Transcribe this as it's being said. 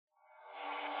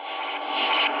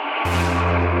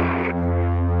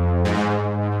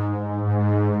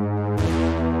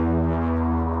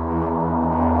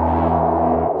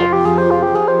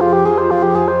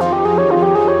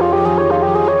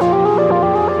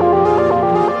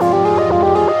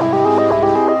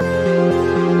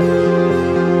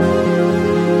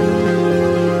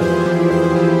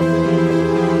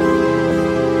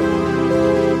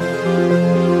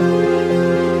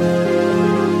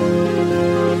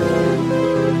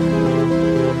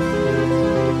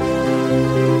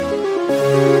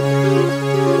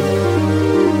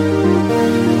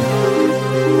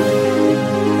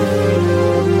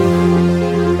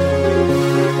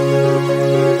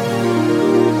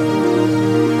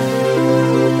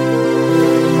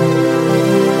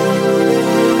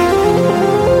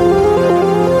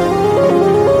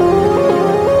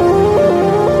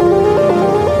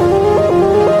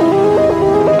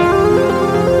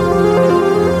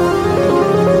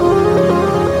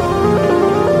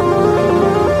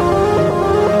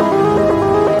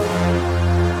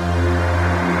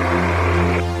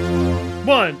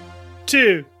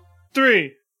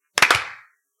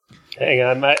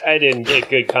I didn't get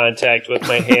good contact with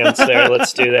my hands there.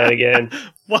 Let's do that again.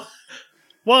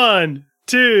 1,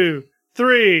 2,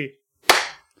 3.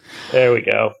 There we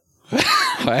go.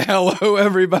 Hello,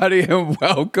 everybody, and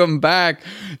welcome back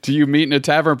to You Meet in a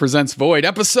Tavern Presents Void,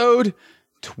 episode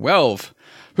 12.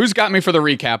 Who's got me for the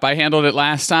recap? I handled it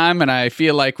last time, and I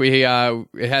feel like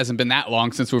it hasn't been that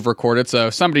long since we've recorded, so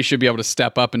somebody should be able to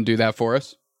step up and do that for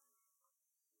us.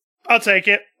 I'll take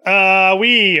it.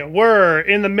 We were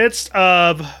in the midst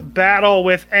of battle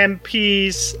with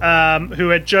MPs who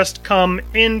had just come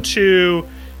into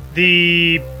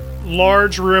the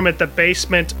large room at the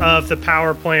basement of the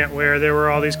power plant where there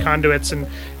were all these conduits and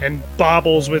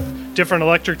baubles with different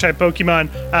electric type Pokemon.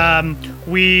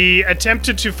 We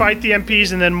attempted to fight the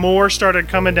MPs, and then more started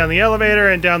coming down the elevator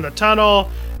and down the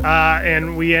tunnel,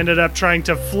 and we ended up trying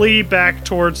to flee back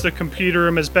towards the computer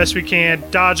room as best we can,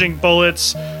 dodging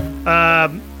bullets.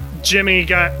 Jimmy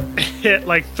got hit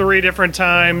like 3 different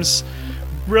times.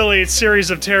 Really a series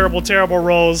of terrible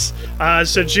rolls.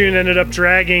 So June ended up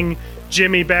dragging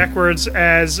Jimmy backwards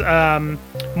as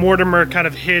Mortimer kind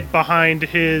of hid behind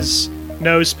his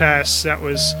nose pass that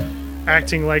was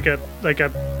acting like a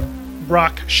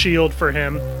rock shield for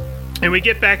him. And we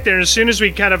get back there, and as soon as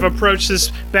we kind of approach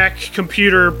this back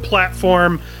computer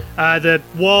platform, the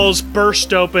walls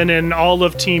burst open, and all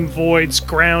of Team Void's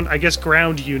ground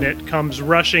unit comes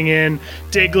rushing in.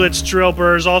 Digletts,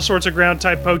 Drillburs, all sorts of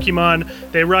ground-type Pokemon.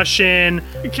 They rush in.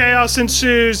 Chaos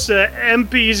ensues.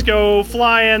 MPs go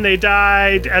flying. They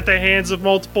died at the hands of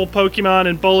multiple Pokemon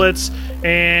and bullets.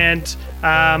 And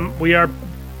we are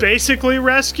basically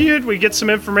rescued. We get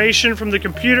some information from the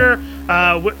computer.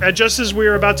 Just as we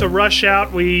were about to rush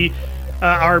out,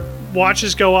 our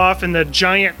watches go off, and the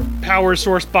giant power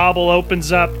source bauble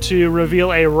opens up to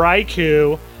reveal a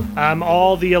Raikou.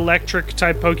 All the electric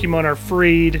type Pokemon are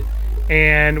freed,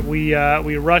 and we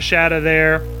rush out of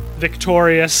there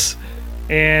victorious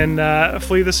and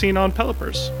flee the scene on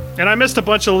Pelipper's. And I missed a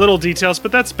bunch of little details,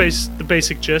 but that's the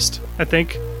basic gist, I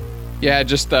think. Yeah,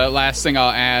 just the last thing I'll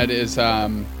add is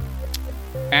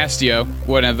Astio,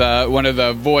 one of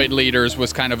the Void leaders,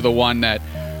 was kind of the one that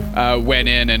went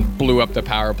in and blew up the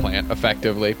power plant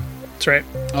effectively. That's right.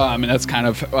 And that's kind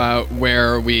of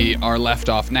where we are left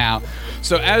off now.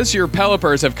 So as your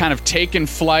Pelipers have kind of taken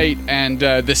flight, and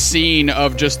the scene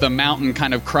of just the mountain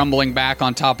kind of crumbling back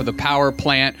on top of the power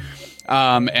plant,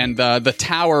 and the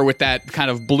tower with that kind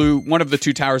of blue, one of the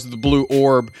 2 towers of the blue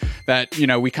orb that,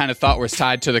 we kind of thought was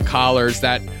tied to the collars,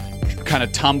 that kind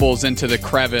of tumbles into the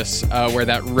crevice where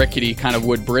that rickety kind of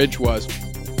wood bridge was.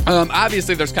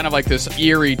 Obviously, there's kind of like this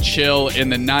eerie chill in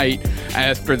the night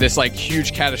for this like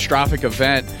huge catastrophic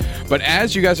event. But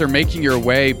as you guys are making your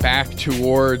way back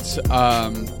towards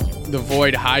the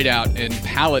Void hideout in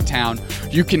Pallet Town,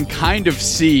 you can kind of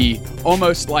see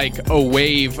almost like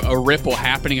a ripple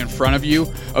happening in front of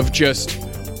you of just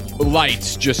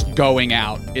lights just going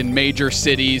out in major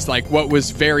cities, like what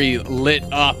was very lit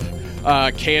up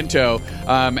Kanto.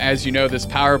 As you know, this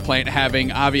power plant,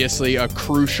 having obviously a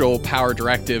crucial power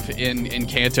directive in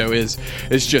Kanto, is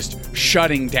just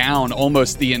shutting down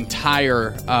almost the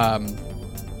entire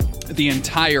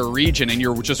region, and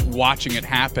you're just watching it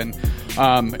happen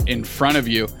in front of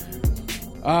you.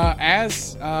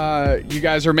 As you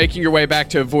guys are making your way back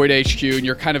to Void HQ, and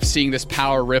you're kind of seeing this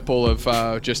power ripple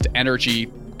of just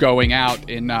energy going out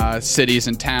in cities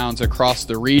and towns across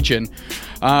the region.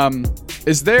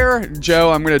 Is there,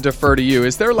 Joe, I'm going to defer to you,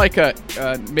 is there like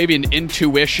maybe an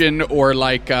intuition or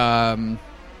like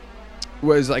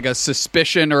was like a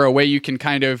suspicion or a way you can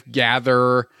kind of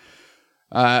gather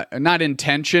not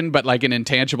intention, but like an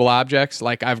intangible objects?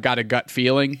 Like, I've got a gut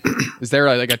feeling. Is there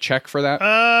like a check for that?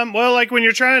 Well, like when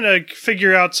you're trying to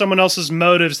figure out someone else's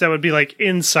motives, that would be like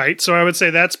insight. So I would say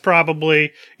that's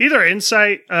probably either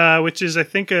insight, which is I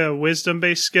think a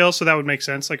wisdom-based skill. So that would make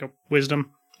sense, like a wisdom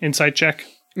insight check.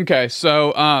 Okay,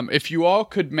 so if you all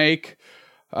could make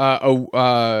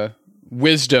a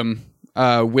wisdom-based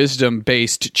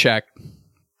check,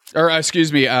 or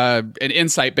excuse me, an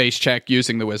insight-based check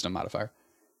using the wisdom modifier.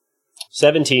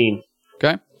 17.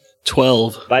 Okay.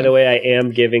 12. By the way, I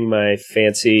am giving my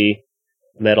fancy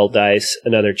metal dice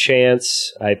another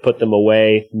chance. I put them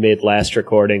away mid-last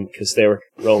recording because they were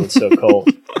rolling so cold.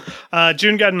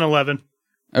 June got an 11.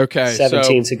 Okay.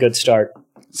 17's a good start.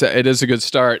 So it is a good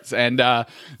start. And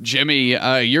Jimmy,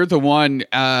 you're the one,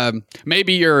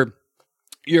 maybe your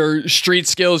street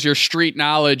skills, your street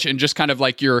knowledge, and just kind of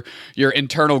like your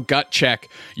internal gut check.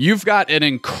 You've got an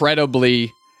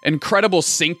incredible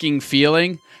sinking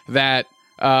feeling that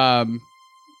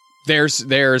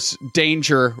there's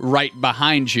danger right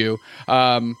behind you.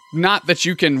 Not that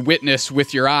you can witness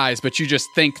with your eyes, but you just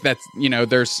think that,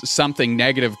 there's something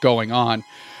negative going on.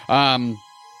 I'm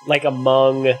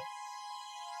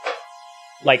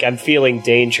feeling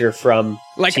danger from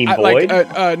Team Void?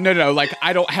 No.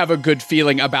 I don't have a good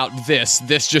feeling about this.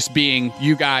 This just being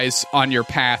you guys on your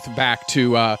path back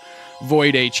to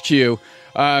Void HQ.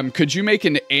 Could you make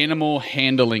an animal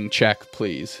handling check,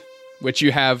 please? Which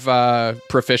you have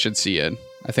proficiency in.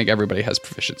 I think everybody has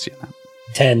proficiency in that.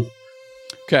 10.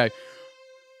 Okay.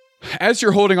 As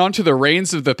you're holding on to the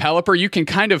reins of the Pelipper, you can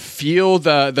kind of feel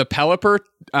the Pelipper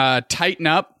tighten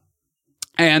up,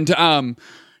 and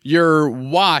your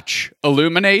watch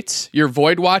illuminates, your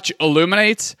Void Watch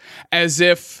illuminates, as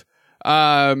if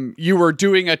you were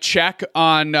doing a check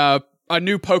on a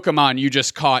new Pokemon you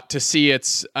just caught to see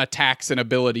its attacks and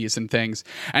abilities and things.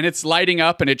 And it's lighting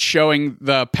up and it's showing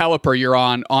the Pelipper you're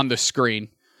on the screen.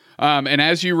 And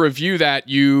as you review that,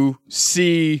 you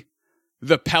see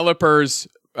the Pelipper's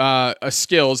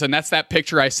skills, and that's that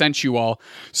picture I sent you all.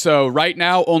 So right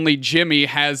now, only Jimmy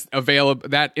has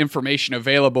that information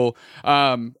available,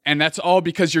 and that's all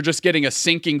because you're just getting a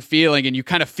sinking feeling, and you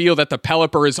kind of feel that the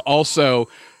Pelipper is also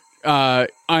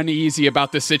uneasy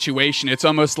about the situation. It's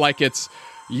almost like it's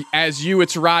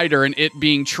rider, and it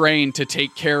being trained to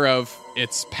take care of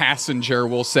its passenger,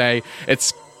 we'll say.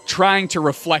 It's trying to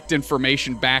reflect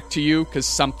information back to you because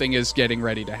something is getting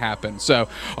ready to happen. So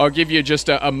I'll give you just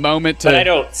a moment to... But I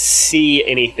don't see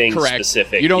anything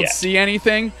specific. You don't yet. see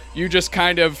anything. You just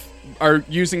kind of are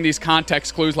using these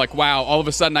context clues like, wow, all of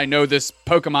a sudden I know this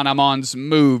Pokemon I'm on's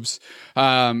moves.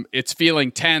 It's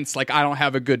feeling tense, like I don't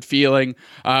have a good feeling,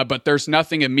 but there's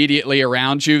nothing immediately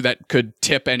around you that could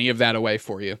tip any of that away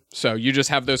for you. So you just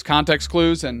have those context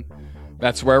clues, and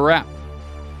that's where we're at.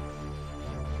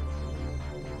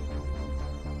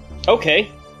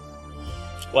 Okay.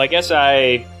 Well, I guess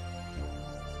I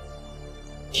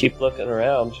keep looking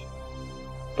around,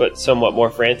 but somewhat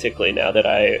more frantically now that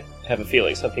I have a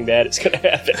feeling something bad is going to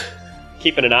happen.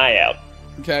 Keeping an eye out.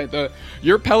 Okay,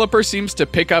 your Pelipper seems to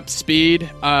pick up speed.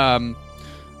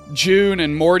 June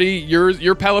and Morty,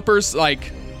 your Pelippers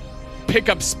pick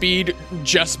up speed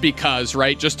just because,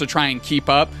 right? Just to try and keep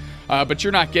up. But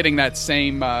you're not getting that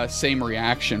same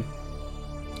reaction.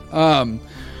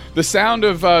 The sound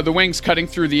of the wings cutting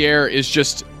through the air is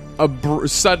just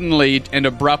suddenly and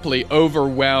abruptly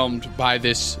overwhelmed by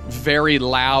this very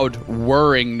loud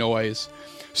whirring noise.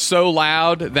 So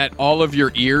loud that all of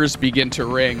your ears begin to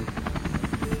ring.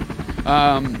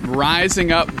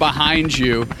 Rising up behind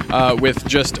you with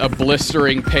just a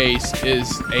blistering pace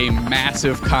is a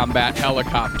massive combat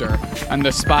helicopter, and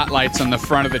the spotlights on the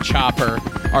front of the chopper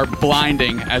are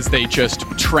blinding as they just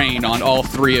train on all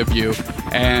three of you,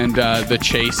 and the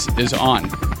chase is on.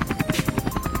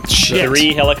 Shit.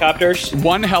 3 helicopters?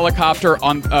 1 helicopter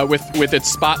on with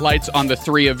its spotlights on the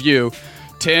 3 of you.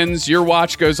 Tins, your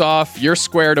watch goes off, you're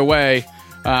squared away.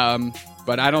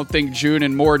 But I don't think June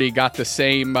and Morty got the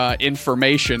same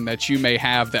information that you may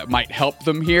have that might help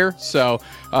them here. So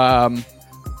I'm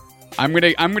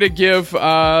gonna give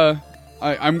I'm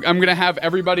gonna have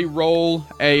everybody roll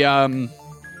a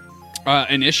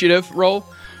initiative roll,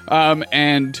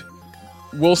 and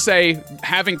we'll say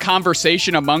having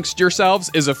conversation amongst yourselves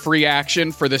is a free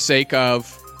action for the sake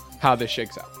of how this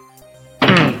shakes out.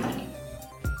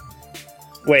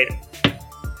 Wait,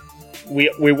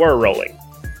 we were rolling.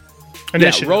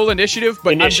 Initiative. Yeah, roll initiative,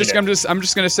 but Initiative. I'm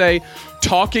just going to say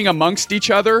talking amongst each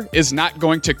other is not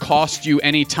going to cost you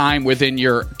any time within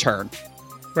your turn.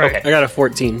 Right. Okay. I got a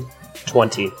 14.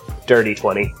 20. Dirty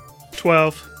 20.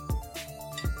 12.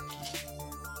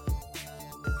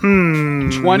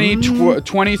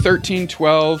 20, 13,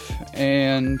 12,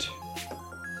 and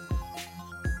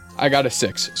I got a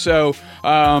 6. So,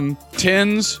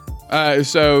 Tins,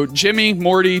 so Jimmy,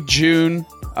 Morty, June,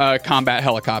 combat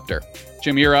helicopter.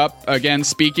 Jim, you're up. Again,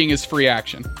 speaking is free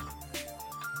action.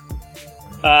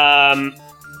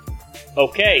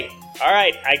 Okay. All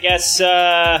right. I guess,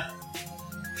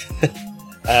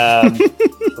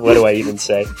 what do I even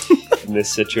say in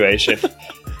this situation?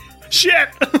 Shit!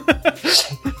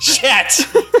 Shit!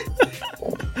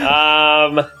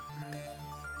 All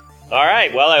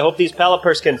right. Well, I hope these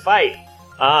Pelipers can fight.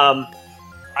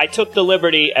 I took the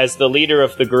liberty as the leader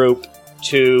of the group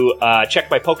to check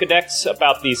my Pokedex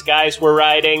about these guys we're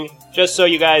riding. Just so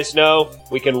you guys know,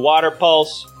 we can Water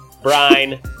Pulse,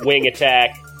 Brine, Wing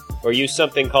Attack, or use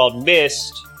something called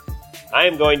Mist. I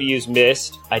am going to use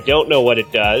Mist. I don't know what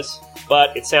it does,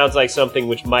 but it sounds like something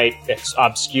which might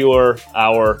obscure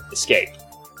our escape.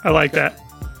 I like that.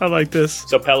 I like this.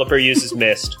 So Pelipper uses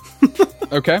Mist.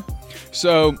 Okay.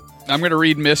 So I'm going to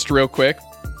read mist real quick.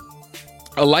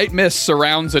 A light mist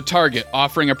surrounds a target,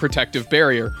 offering a protective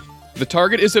barrier. The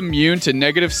target is immune to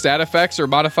negative stat effects or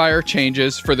modifier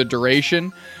changes for the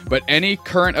duration, but any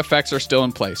current effects are still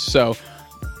in place. So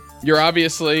you're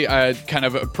obviously kind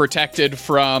of protected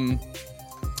from...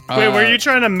 Wait, were you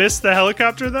trying to miss the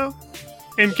helicopter, though?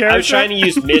 In character? I was trying to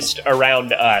use mist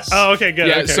around us. Oh, okay, good.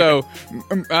 Yeah, okay. so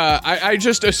I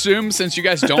just assume, since you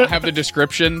guys don't have the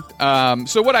description,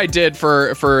 so what I did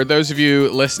for those of you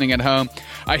listening at home,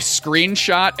 I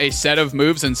screenshot a set of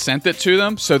moves and sent it to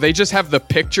them, so they just have the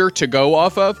picture to go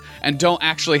off of and don't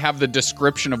actually have the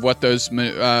description of what those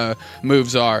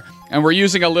moves are. And we're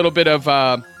using a little bit of...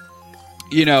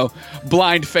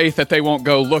 blind faith that they won't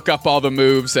go look up all the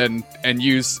moves and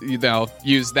use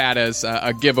that as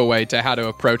a giveaway to how to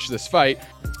approach this fight.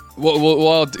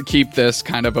 We'll keep this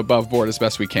kind of above board as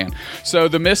best we can. So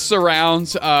the mist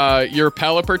surrounds your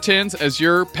Pelipper Tins as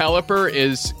your Pelipper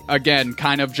is, again,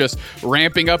 kind of just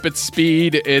ramping up its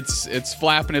speed. It's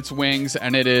flapping its wings,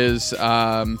 and it is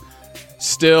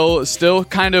still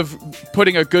kind of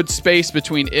putting a good space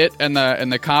between it and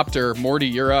the copter. Morty,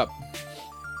 you're up.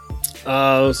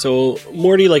 So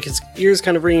Morty, like, his ears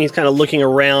kind of ringing, he's kind of looking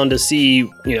around to see,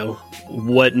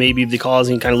 what may be the cause,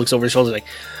 and he kind of looks over his shoulder like,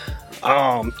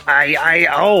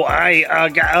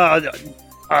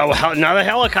 another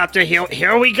helicopter,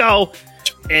 here we go.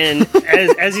 And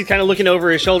as he's kind of looking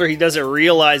over his shoulder, he doesn't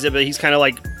realize it, but he's kind of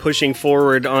like pushing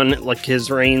forward on like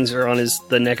his reins or on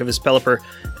the neck of his Pelipper,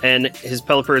 and his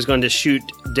Pelipper is going to shoot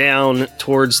down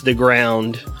towards the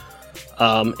ground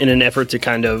in an effort to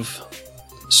kind of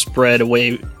spread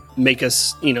away, make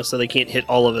us, so they can't hit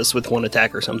all of us with one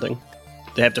attack or something.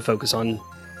 They have to focus on,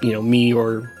 me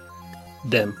or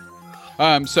them.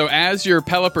 So as your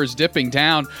Pelipper's dipping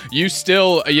down, you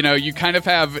still, you kind of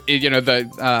have,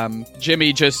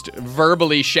 Jimmy just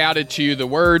verbally shouted to you the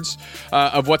words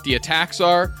of what the attacks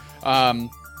are.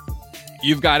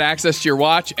 You've got access to your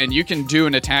watch, and you can do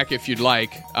an attack if you'd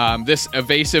like. This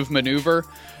evasive maneuver,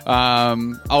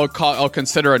 I'll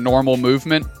consider a normal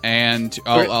movement, and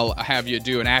I'll have you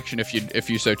do an action if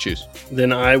you so choose.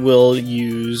 Then I will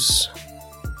use.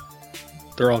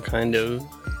 They're all kind of.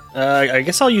 I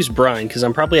guess I'll use Brine because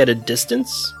I'm probably at a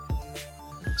distance.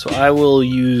 So I will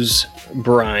use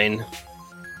Brine,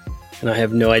 and I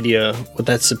have no idea what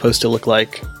that's supposed to look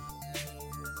like.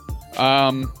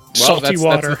 Salty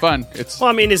water. That's the fun. Well,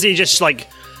 I mean, is he just like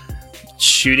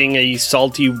shooting a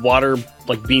salty water,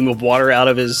 like beam of water out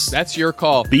of his? That's your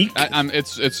call. Beak.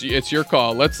 It's your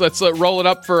call. Let's roll it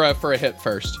up for a hit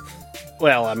first.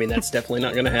 Well, I mean, that's definitely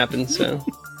not going to happen. So,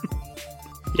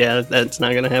 yeah, that's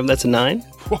not going to happen. That's a 9.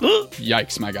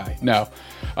 Yikes, my guy. No,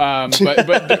 but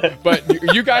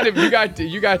you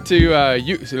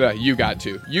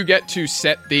get to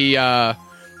set the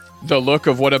look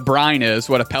of what a brine is,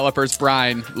 what a Pelipper's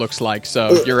brine looks like.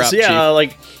 So you're up. So yeah, Chief.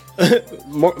 like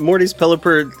Morty's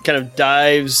Pelipper kind of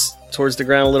dives towards the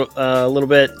ground a little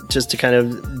bit, just to kind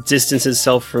of distance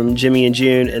itself from Jimmy and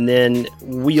June, and then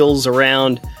wheels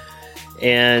around,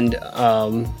 and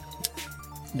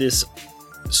this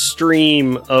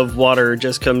stream of water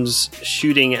just comes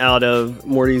shooting out of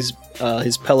Morty's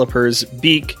his Pelipper's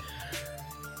beak,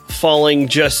 falling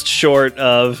just short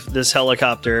of this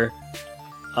helicopter.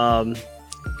 As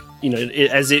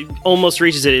it almost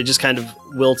reaches it, it just kind of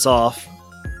wilts off,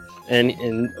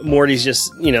 and Morty's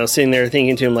just sitting there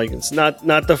thinking to him like, it's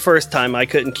not the first time. I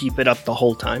couldn't keep it up the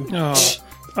whole time.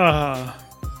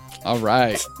 All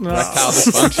right. Erectile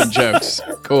dysfunction jokes.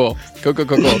 Cool.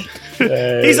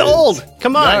 He's old.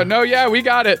 Come on. No, yeah, we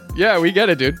got it. Yeah, we get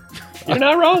it, dude. You're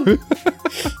not wrong.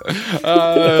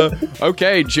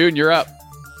 Okay, June, you're up.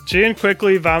 June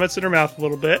quickly vomits in her mouth a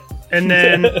little bit, and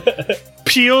then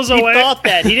peels He away. thought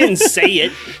that. He didn't say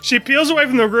it. She peels away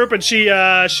from the group, and she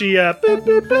boop, boop,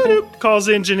 boop, boop, calls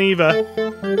in Geneva.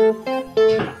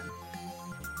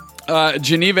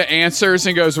 Geneva answers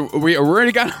and goes, we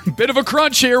already got a bit of a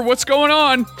crunch here. What's going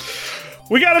on?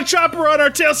 We got a chopper on our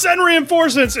tail. Send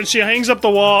reinforcements. And she hangs up the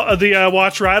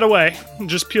watch right away. And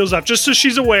just peels up, just so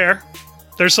she's aware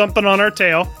there's something on our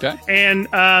tail. Okay.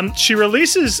 And she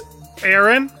releases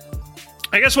Aaron.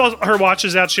 I guess while her watch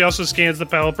is out, she also scans the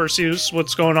Pelipper, sees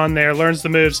what's going on there, learns the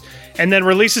moves, and then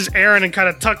releases Aaron and kind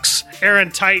of tucks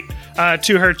Aaron tight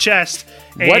to her chest.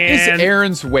 What is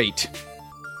Aaron's weight?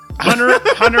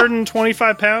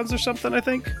 125 pounds or something, I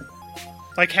think.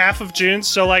 Like half of June's.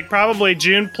 So, like, probably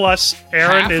June plus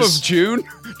Aaron half is... of June?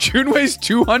 June weighs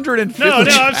 250 No,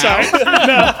 I'm sorry.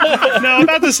 No,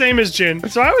 about the same as June.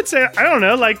 So I would say, I don't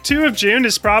know, like 2 of June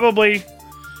is probably...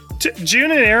 June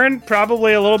and Aaron,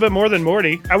 probably a little bit more than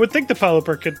Morty. I would think the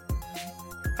Pelipper could...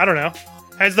 I don't know.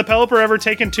 Has the Pelipper ever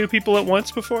taken 2 people at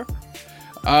once before?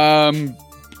 I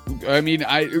mean,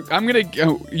 I'm gonna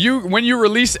when you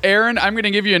release Aaron, I'm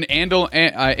gonna give you an animal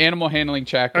handling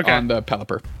check on the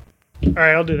Pelipper. All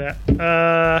right, I'll do that.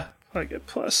 I get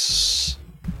 +5.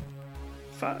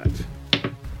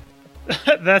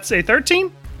 That's a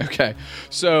 13. Okay,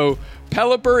 so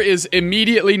Pelipper is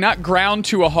immediately not ground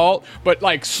to a halt, but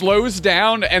like slows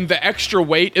down, and the extra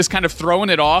weight is kind of throwing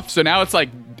it off. So now it's like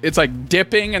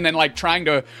dipping and then like trying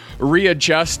to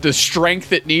readjust the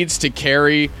strength it needs to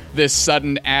carry this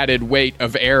sudden added weight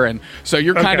of Aaron. So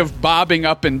you're kind of bobbing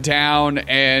up and down,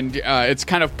 and it's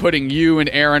kind of putting you and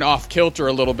Aaron off kilter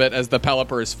a little bit as the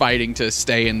Pelipper is fighting to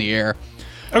stay in the air.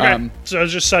 Okay, so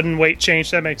it's just sudden weight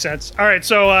change. That makes sense. All right,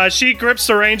 so she grips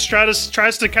the reins,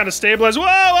 tries to kind of stabilize. Whoa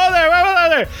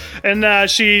there! And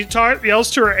she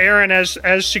yells to her Aaron as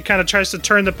she kind of tries to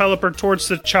turn the Pelipper towards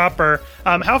the chopper.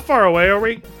 How far away are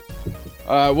we?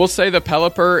 We'll say the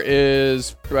Pelipper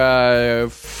is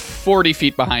 40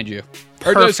 feet behind you.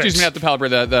 Or no, excuse me, not the Pelipper,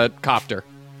 the copter.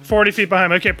 40 feet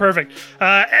behind. Okay, perfect.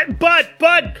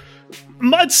 But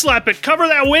mud slap it, cover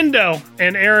that window.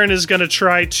 And Aaron is going to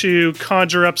try to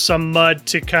conjure up some mud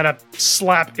to kind of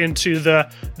slap into the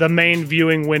main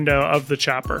viewing window of the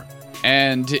chopper.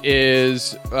 And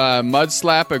is mud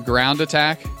slap a ground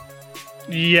attack?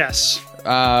 Yes.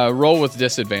 Roll with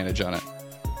disadvantage on it.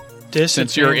 Disadvantage.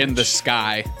 Since you're in the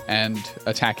sky and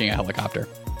attacking a helicopter.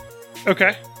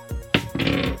 Okay.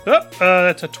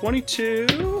 That's a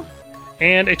 22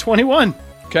 and a 21.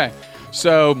 Okay.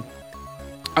 So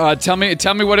tell me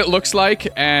what it looks like,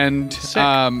 and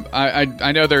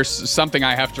I know there's something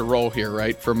I have to roll here,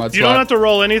 right? For mud slap. You don't have to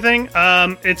roll anything.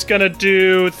 It's gonna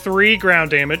do 3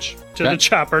 ground damage to the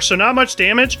chopper, so not much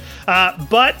damage.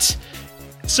 But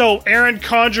so Aaron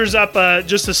conjures up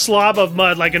just a slob of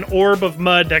mud, like an orb of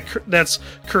mud that's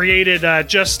created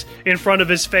just in front of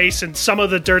his face, and some of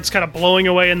the dirt's kind of blowing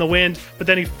away in the wind. But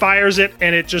then he fires it,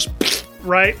 and it just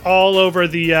right all over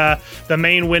the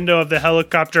main window of the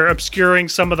helicopter, obscuring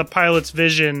some of the pilot's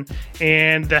vision.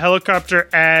 And the helicopter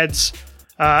adds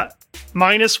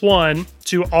 -1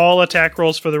 to all attack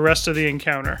rolls for the rest of the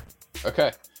encounter.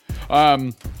 Okay.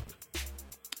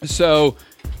 So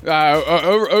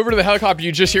over to the helicopter,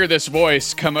 you just hear this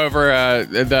voice come over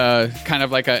the kind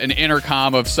of like an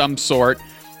intercom of some sort.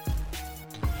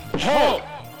 Halt!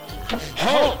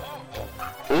 Halt!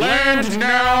 Land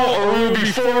now, or we'll be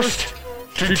forced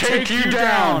to take you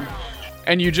down.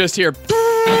 And you just hear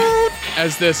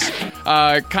as this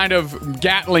kind of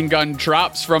Gatling gun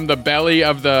drops from the belly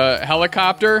of the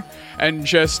helicopter, and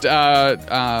just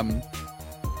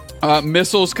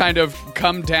missiles kind of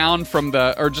come down from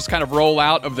or just kind of roll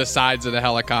out of the sides of the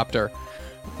helicopter.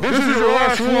 This is your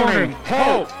last warning.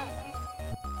 Halt!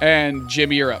 And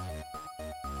Jimmy, you're up.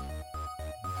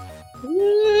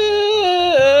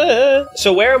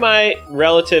 So where am I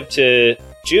relative to...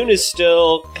 June is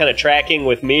still kind of tracking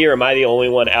with me, or am I the only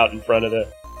one out in front of the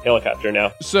helicopter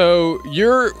now? So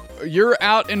you're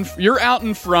out in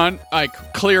front,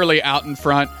 like clearly out in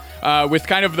front, with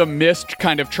kind of the mist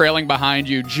kind of trailing behind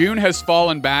you. June has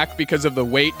fallen back because of the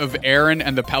weight of Aaron,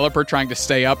 and the Pelipper trying to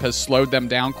stay up has slowed them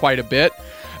down quite a bit.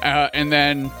 And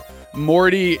then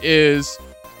Morty is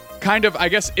kind of, I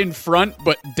guess, in front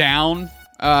but down.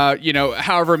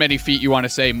 However many feet you want to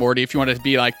say, Morty. If you want to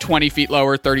be like 20 feet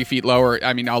lower, 30 feet lower,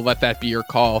 I mean, I'll let that be your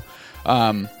call.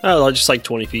 Just like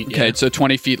 20 feet. Okay, yeah. so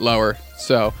 20 feet lower.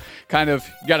 So kind of,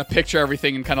 you got to picture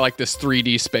everything in kind of like this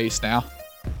 3D space now.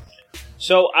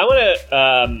 So I want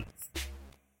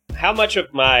to, how much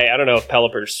of my, I don't know if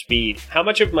Pelipper's speed, how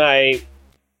much of my,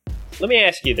 let me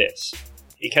ask you this.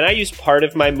 Can I use part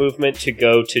of my movement to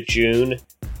go to June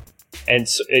and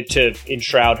to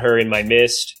enshroud her in my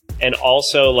mist? And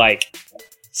also, like,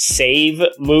 save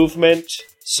movement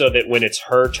so that when it's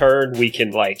her turn, we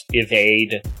can, like,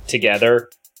 evade together.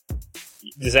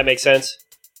 Does that make sense?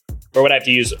 Or would I have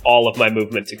to use all of my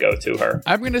movement to go to her?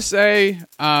 I'm going to say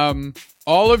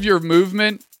all of your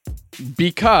movement,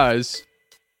 because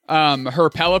her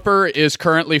Pelipper is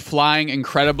currently flying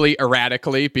incredibly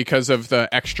erratically because of the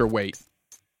extra weight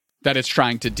that it's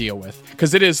trying to deal with.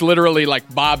 Because it is literally,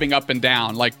 like, bobbing up and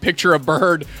down. Like, picture a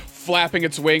bird flapping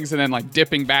its wings and then like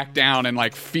dipping back down and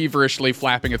like feverishly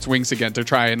flapping its wings again to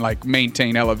try and like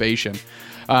maintain elevation.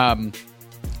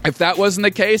 If that wasn't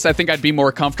the case, I think I'd be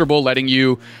more comfortable letting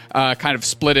you kind of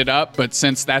split it up. But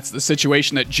since that's the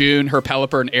situation that June, her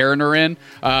Pelipper, and Aaron are in,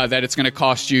 that it's going to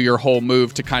cost you your whole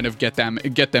move to kind of get them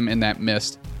in that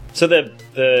mist. So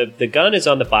the gun is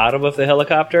on the bottom of the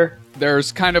helicopter?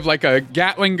 There's kind of like a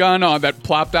Gatling gun that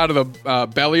plopped out of the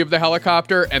belly of the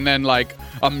helicopter, and then like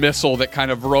a missile that kind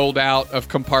of rolled out of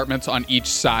compartments on each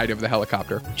side of the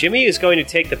helicopter. Jimmy is going to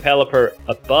take the Pelipper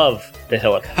above the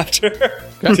helicopter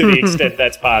to the extent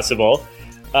that's possible.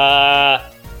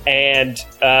 And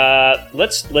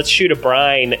let's shoot a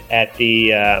brine at the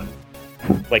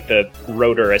the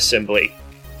rotor assembly.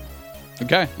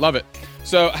 Okay, love it.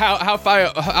 So how far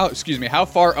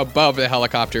above the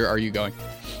helicopter are you going?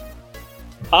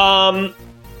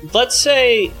 Let's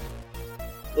say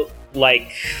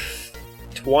like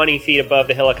 20 feet above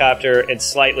the helicopter and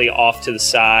slightly off to the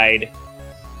side,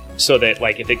 so that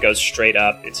like if it goes straight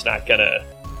up, it's not gonna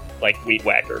like weed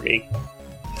whacker me.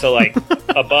 So like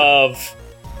above,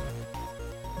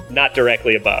 not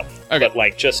directly above, okay, but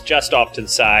like just off to the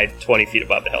side, 20 feet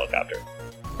above the helicopter.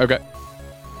 Okay,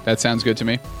 that sounds good to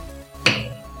me.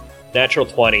 Natural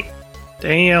 20.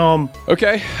 Damn.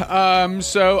 Okay,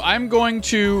 so I'm going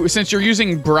to, since you're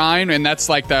using brine, and that's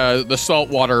like the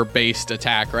saltwater-based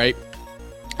attack, right?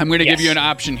 I'm going to give you an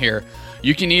option here.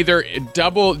 You can either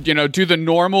double, do the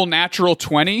normal natural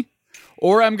 20,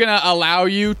 or I'm going to allow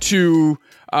you to,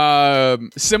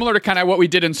 similar to kind of what we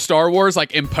did in Star Wars,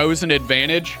 like impose an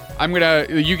advantage.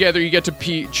 You get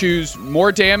to choose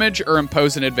more damage or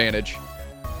impose an advantage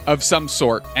of some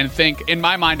sort. And in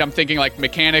my mind, I'm thinking like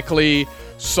mechanically,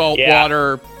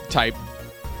 saltwater type.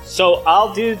 So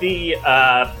I'll do the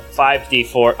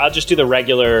 5d4. I'll just do the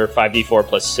regular 5d4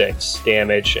 plus 6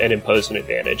 damage and impose an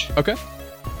advantage. Okay.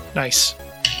 Nice.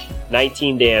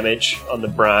 19 damage on the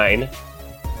brine.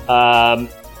 And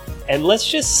let's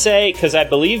just say, because I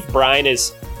believe brine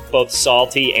is both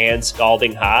salty and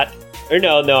scalding hot. Or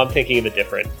no, I'm thinking of a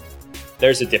different.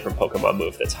 There's a different Pokemon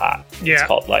move that's hot. Yeah. It's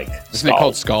called like Isn't Scald. it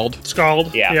called Scald?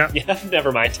 Scald. Yeah.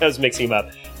 Never mind. I was mixing them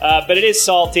up. But it is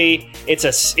salty. It's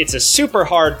a super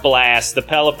hard blast. The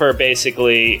Pelipper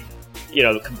basically,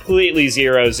 completely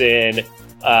zeroes in,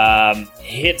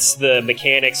 hits the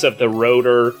mechanics of the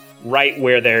rotor right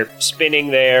where they're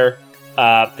spinning there.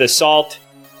 The salt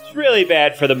is really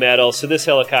bad for the metal, so this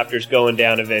helicopter's going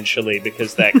down eventually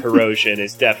because that corrosion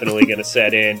is definitely going to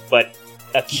set in. But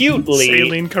acutely,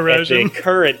 saline corrosion. At the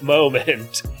current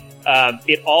moment,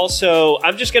 it also,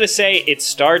 I'm just going to say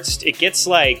it gets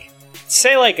like,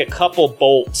 say like a couple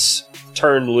bolts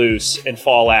turn loose and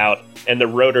fall out, and the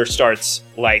rotor starts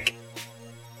like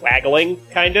waggling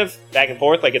kind of back and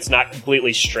forth, like it's not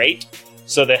completely straight.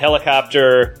 So the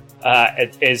helicopter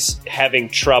is having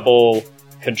trouble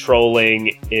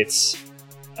controlling its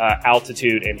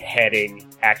altitude and heading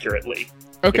accurately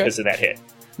because of that hit.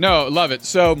 No, love it.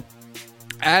 So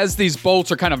as these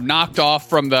bolts are kind of knocked off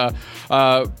from the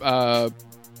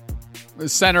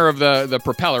center of the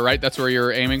propeller, right? That's where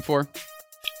you're aiming for?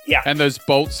 Yeah. And those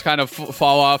bolts kind of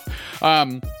fall off.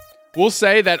 We'll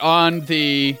say that on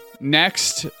the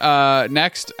next,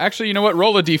 actually, you know what?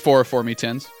 Roll a d4 for me,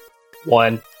 Tins.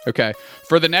 1. Okay.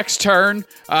 For the next turn,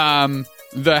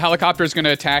 the helicopter is going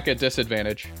to attack at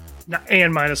disadvantage.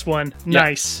 And -1. Yeah.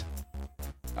 Nice.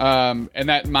 And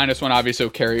that -1 obviously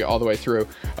will carry all the way through.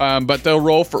 But they'll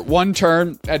roll for one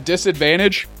turn at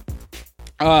disadvantage.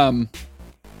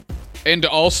 And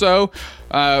also,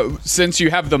 since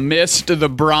you have the mist, the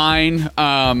brine,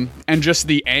 and just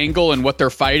the angle and what they're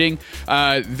fighting,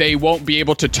 they won't be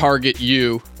able to target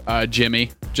you,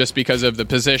 Jimmy, just because of the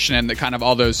position and the kind of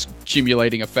all those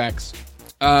accumulating effects.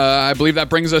 I believe that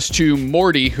brings us to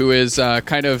Morty, who is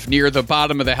kind of near the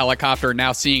bottom of the helicopter,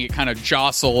 now seeing it kind of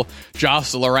jostle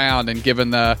around and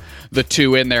giving the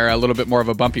two in there a little bit more of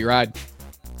a bumpy ride.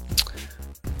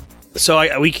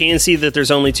 So we can see that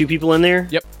there's only 2 people in there?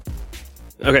 Yep.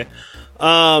 Okay.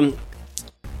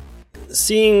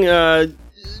 Seeing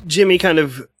Jimmy kind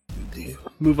of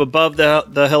move above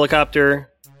the helicopter,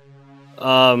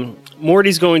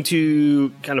 Morty's going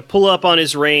to kind of pull up on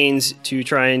his reins to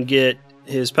try and get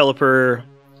his Pelipper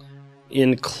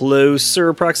in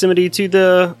closer proximity to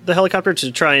the helicopter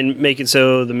to try and make it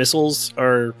so the missiles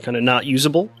are kind of not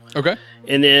usable. Okay.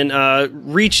 And then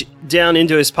reach down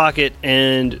into his pocket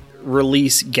and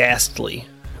release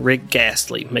Rick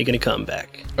Ghastly, making a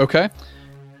comeback. Okay.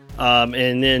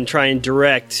 And then try and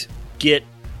get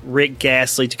Rick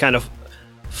Ghastly to kind of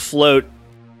float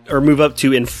or move up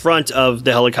to in front of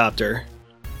the helicopter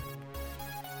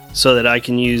so that I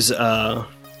can use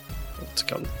what's it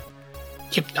called?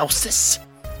 Hypnosis.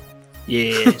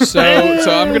 Yeah. So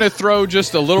I'm going to throw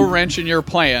just a little wrench in your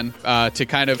plan to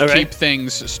kind of keep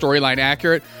things storyline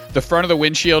accurate. The front of the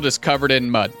windshield is covered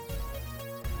in mud.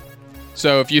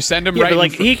 So if you send him right, but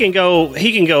like he can go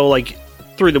like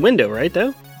through the window, right?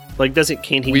 Though, like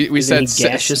can't he? We said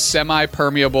gaseous?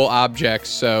 semi-permeable objects,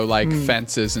 so like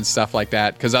fences and stuff like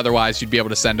that, because otherwise you'd be able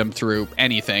to send him through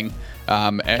anything.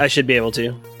 I should be able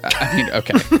to. I mean,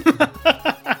 okay.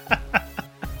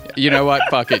 You know what?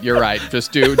 Fuck it. You're right.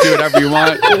 Just do whatever you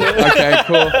want. Okay,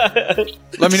 cool.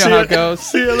 Let me know how it goes.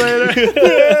 See you later.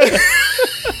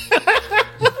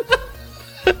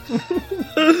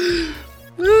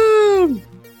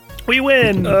 We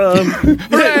win.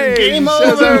 Hooray! Game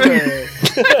Show's over.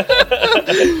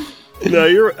 No,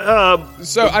 you're.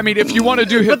 So, I mean, if you want to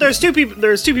do... But there's two people.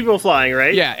 There's two people flying,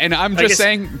 right? Yeah, and I'm I just guess-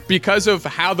 saying, because of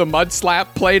how the mud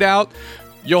slap played out,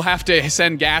 you'll have to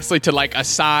send Ghastly to, like, a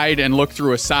side and look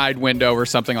through a side window or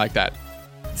something like that.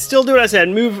 Still do what I said.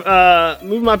 Move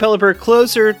my Pelipper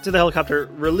closer to the helicopter.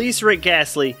 Release Rick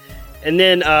Ghastly, and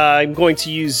then I'm going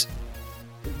to use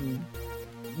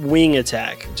wing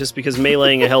attack, just because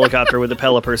meleeing a helicopter with a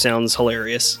Pelipper sounds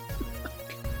hilarious.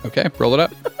 Okay, roll it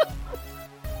up.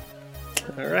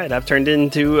 All right, I've turned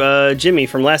into Jimmy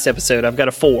from last episode. I've got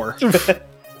a 4.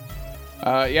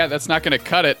 Yeah, that's not going to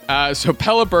cut it. So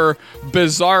Pelipper,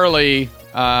 bizarrely,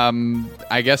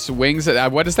 I guess wings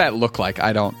it. What does that look like?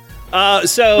 I don't...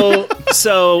 So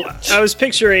I was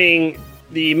picturing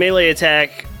the melee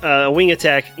attack, wing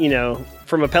attack,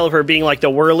 from a Pelipper being like the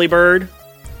whirly bird.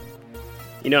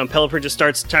 And Pelipper just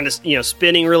starts trying to,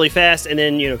 spinning really fast, and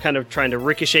then, kind of trying to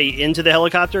ricochet into the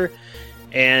helicopter.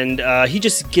 And he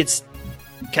just gets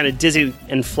kind of dizzy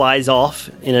and flies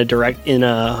off in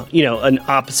an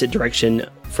opposite direction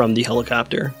from the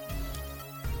helicopter.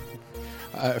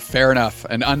 Fair enough.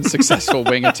 An unsuccessful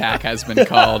wing attack has been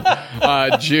called.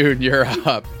 June, you're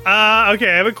up.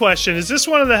 Okay, I have a question. Is this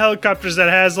one of the helicopters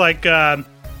that has like an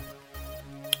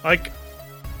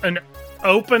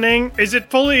opening? Is it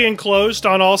fully enclosed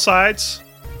on all sides?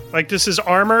 Like this is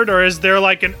armored, or is there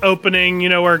like an opening,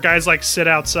 where guys like sit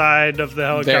outside of the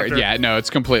helicopter? No, it's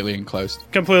completely enclosed.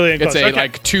 Completely enclosed. It's a okay.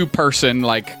 like 2-person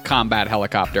like combat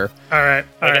helicopter. All right.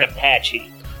 Like an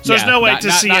Apache. So there's no way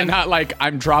to see it. Not like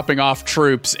I'm dropping off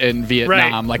troops in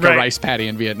Vietnam, like a rice paddy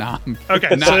in Vietnam.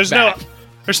 Okay, Not so that.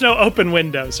 there's no open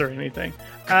windows or anything.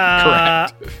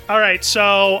 Correct. All right,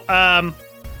 so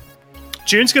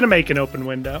June's gonna make an open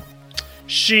window.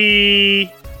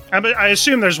 I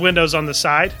assume there's windows on the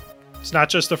side. It's not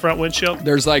just the front windshield.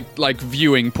 There's like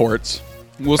viewing ports.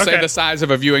 We'll say Okay. the size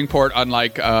of a viewing port on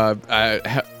like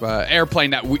airplane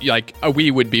that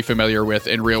we would be familiar with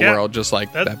in real Yeah. world, just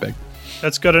like that big.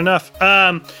 That's good enough.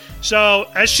 So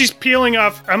as she's peeling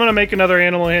off, I'm gonna make another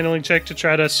animal handling check to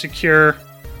try to secure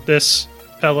this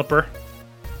Pelipper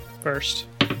first.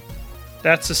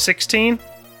 That's a 16.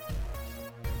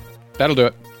 That'll do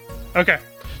it. Okay.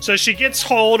 So she gets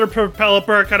hold of her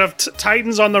Pelipper, kind of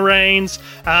tightens on the reins,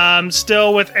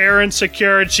 still with Aaron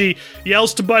secured. She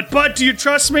yells to Bud, "Bud, do you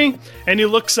trust me?" And he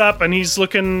looks up, and he's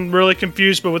looking really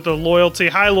confused, but with the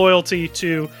high loyalty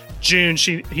to June,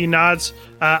 he nods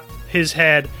his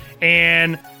head.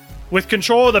 And with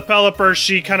control of the Pelipper,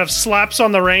 she kind of slaps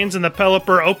on the reins, and the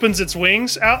Pelipper opens its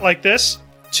wings out like this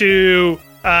to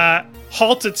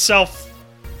halt itself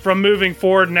from moving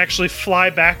forward and actually fly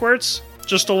backwards.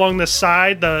 Just along the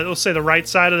side, let's say the right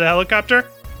side of the helicopter.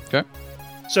 Okay.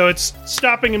 So it's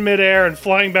stopping in midair and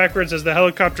flying backwards as the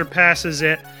helicopter passes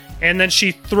it. And then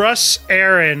she thrusts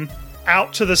Aaron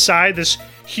out to the side, this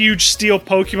huge steel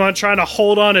Pokemon, trying to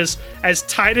hold on as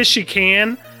tight as she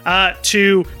can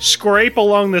to scrape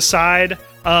along the side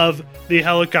of the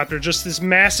helicopter. Just this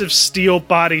massive steel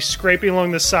body scraping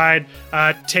along the side,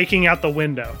 taking out the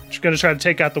window. She's going to try to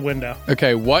take out the window.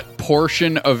 Okay, what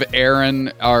portion of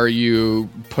Aaron are you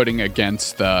putting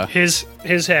against the... His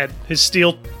head, his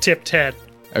steel-tipped head.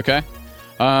 Okay.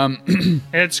 And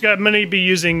it's going to be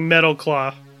using Metal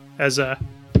Claw as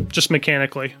just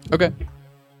mechanically. Okay.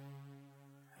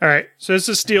 All right, so it's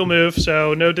a steel move,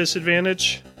 so no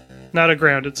disadvantage. Not a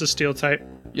ground, it's a steel type.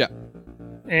 Yeah.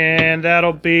 And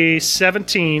that'll be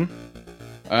 17.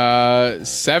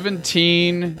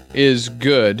 17 is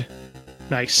good.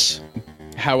 Nice.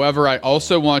 However, I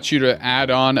also want you to add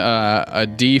on a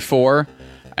D4,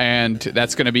 and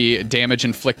that's going to be damage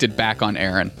inflicted back on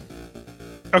Aaron.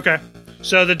 Okay,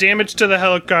 so the damage to the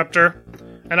helicopter,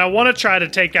 and I want to try to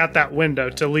take out that window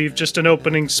to leave just an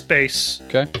opening space.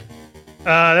 Okay.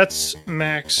 That's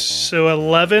max, so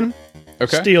 11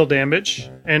 steel damage,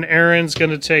 and Aaron's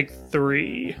going to take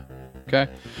 3. Okay.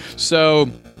 So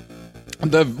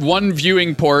the one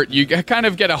viewing port, you kind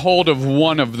of get a hold of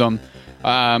one of them.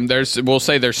 We'll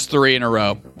say there's 3 in a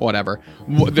row, whatever.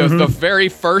 The very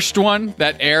first one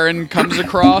that Aaron comes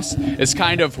across is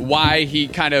kind of why he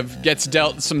kind of gets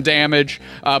dealt some damage,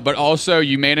 but also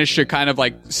you manage to kind of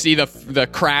like see the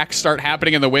cracks start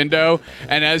happening in the window,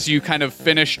 and as you kind of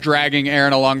finish dragging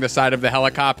Aaron along the side of the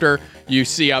helicopter, you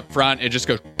see up front it just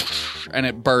goes and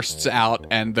it bursts out,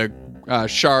 and the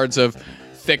shards of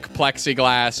thick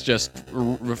plexiglass just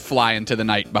fly into the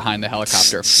night behind the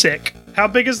helicopter. Sick. How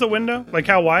big is the window? Like,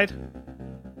 how wide?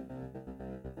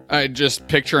 I just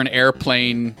picture an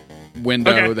airplane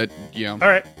window Okay. that, you know. All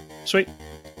right. Sweet.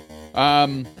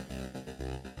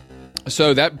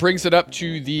 So that brings it up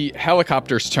to the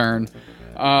helicopter's turn.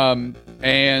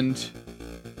 And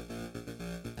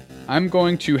I'm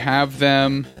going to have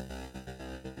them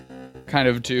kind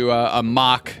of do a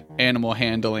mock animal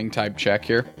handling type check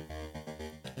here.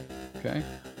 Okay.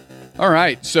 All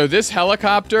right. So this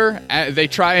helicopter, they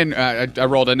try and I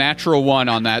rolled a natural 1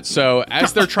 on that. So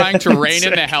as they're trying to rein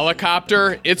in the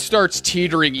helicopter, it starts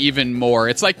teetering even more.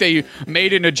 It's like they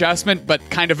made an adjustment, but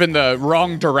kind of in the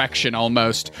wrong direction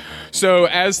almost. So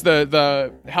as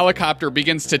the helicopter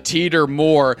begins to teeter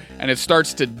more and it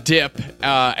starts to dip,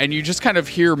 and you just kind of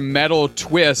hear metal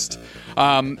twist,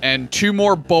 and 2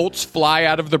 more bolts fly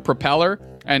out of the propeller.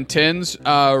 And Tins,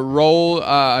 roll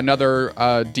another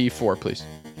D4, please.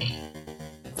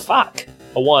 Fuck.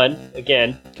 A 1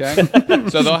 again. Okay.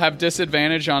 So they'll have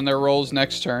disadvantage on their rolls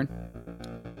next turn.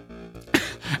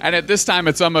 And at this time,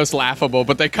 it's almost laughable,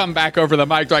 but they come back over the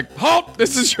mic like, halt!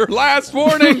 This is your last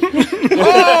warning! Halt!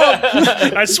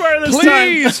 I swear this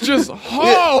Please, just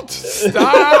halt!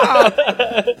 Stop!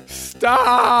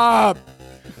 Stop!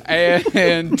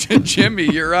 And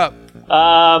Jimmy, you're up.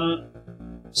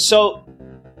 So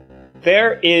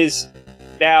there is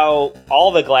now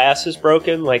all the glass is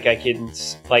broken. Like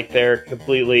they're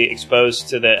completely exposed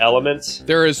to the elements.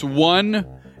 There is one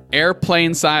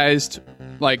airplane-sized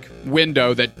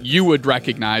window that you would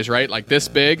recognize, right? Like this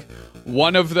big.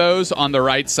 One of those on the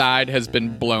right side has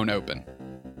been blown open.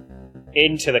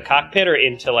 Into the cockpit or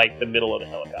into the middle of the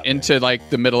helicopter? Into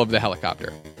the middle of the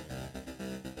helicopter.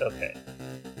 Okay.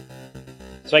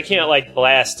 So I can't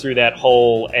blast through that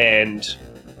hole and...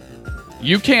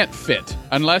 You can't fit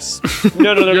unless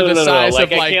No. you're the size I of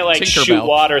can't shoot Tinkerbell.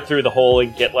 water through the hole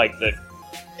and get the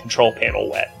control panel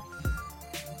wet.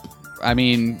 I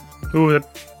mean, Ooh,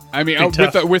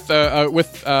 with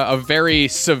a very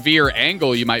severe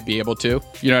angle, you might be able to.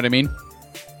 You know what I mean?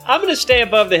 I'm going to stay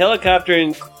above the helicopter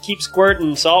and keep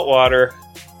squirting salt water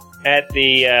at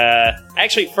the...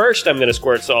 Actually, first I'm going to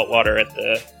squirt salt water at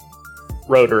the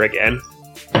rotor again.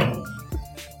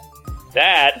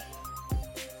 That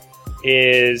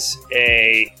is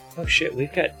a... Oh shit,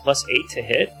 we've got +8 to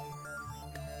hit?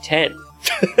 10.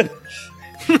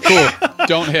 Cool.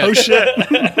 Don't hit. oh shit.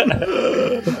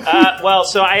 Well,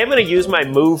 so I am going to use my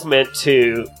movement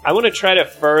to... I want to try to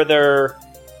further...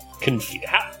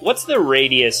 What's the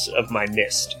radius of my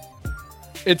mist?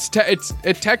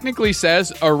 It technically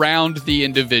says around the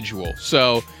individual.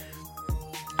 So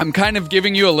I'm kind of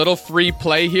giving you a little free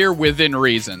play here within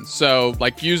reason. So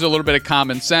use a little bit of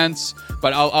common sense,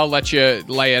 but I'll let you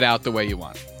lay it out the way you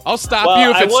want. I'll stop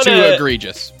you if it's too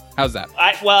egregious. How's that?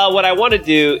 What I want to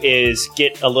do is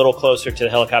get a little closer to the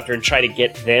helicopter and try to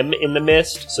get them in the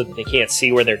mist so that they can't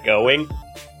see where they're going.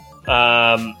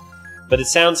 But it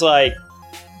sounds like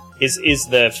is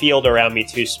the field around me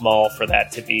too small for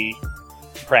that to be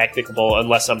practicable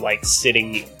unless I'm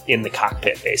sitting in the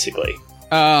cockpit, basically.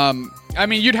 I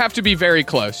mean, you'd have to be very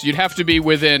close. You'd have to be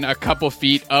within a couple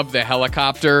feet of the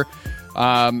helicopter.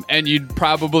 And you'd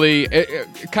probably,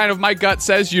 kind of my gut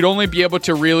says you'd only be able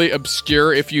to really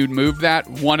obscure if you'd move that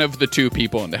one of the 2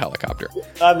 people in the helicopter.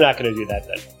 I'm not going to do that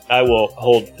then. I will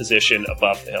hold position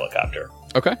above the helicopter.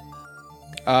 Okay.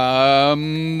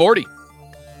 Morty.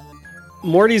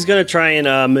 Morty's going to try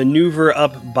and maneuver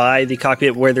up by the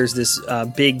cockpit where there's this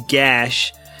big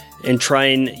gash and try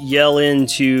and yell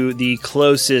into the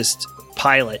closest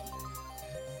pilot.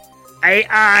 You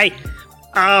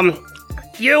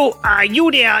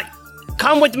there,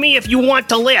 come with me if you want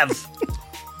to live.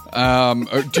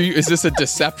 Is this a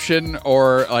deception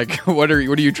or what are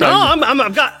you trying? No,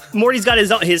 I've got Morty's got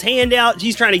his hand out.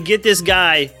 He's trying to get this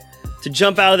guy to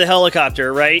jump out of the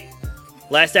helicopter, right?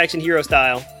 Last action hero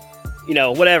style.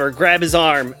 Whatever. Grab his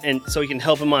arm and so he can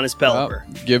help him on his pelipper.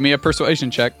 Well, give me a persuasion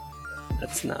check.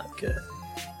 That's not good.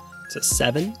 It's a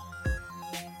 7.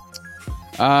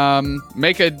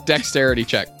 Make a dexterity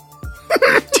check.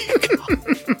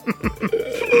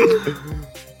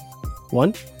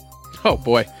 1. Oh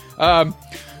boy.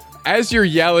 As you're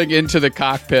yelling into the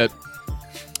cockpit,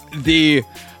 the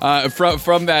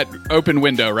from that open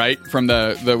window, right? From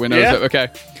the windows. Yeah. Okay.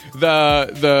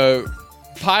 The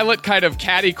pilot kind of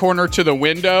catty corner to the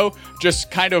window, just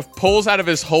kind of pulls out of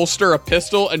his holster a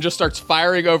pistol and just starts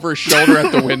firing over his shoulder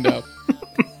at the window.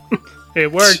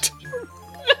 It worked.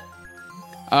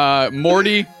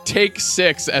 Morty, take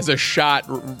 6 as a shot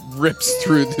rips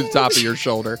through the top of your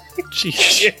shoulder.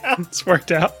 Jeez. Yeah. It's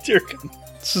worked out.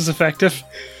 This is effective.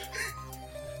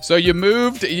 So you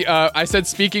moved. I said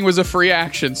speaking was a free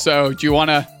action. So do you want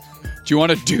to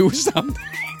do something?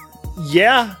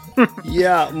 Yeah.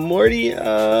 Yeah, Morty,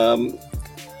 having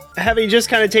just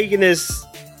kind of taken this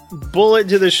bullet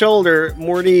to the shoulder,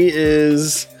 Morty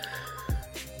is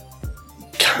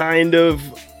kind of,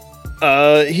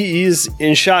 he's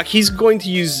in shock. He's going to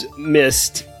use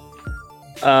Mist,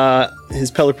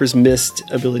 his Pelipper's Mist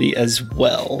ability as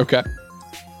well. Okay.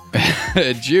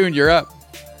 June, you're up.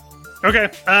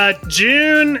 Okay,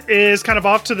 June is kind of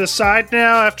off to the side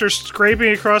now after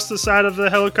scraping across the side of the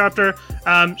helicopter.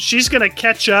 She's going to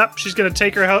catch up. She's going to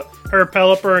take her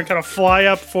Pelipper and kind of fly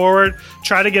up forward,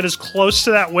 try to get as close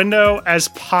to that window as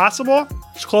possible,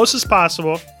 as close as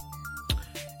possible.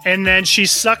 And then she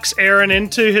sucks Aaron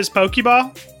into his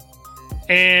Pokeball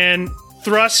and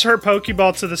thrusts her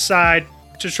Pokeball to the side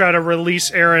to try to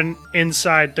release Aaron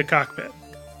inside the cockpit.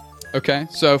 Okay,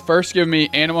 so first give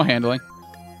me animal handling.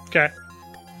 Okay.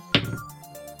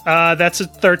 That's a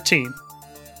 13.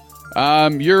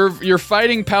 You're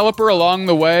fighting Pelipper along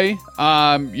the way.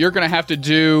 You're gonna have to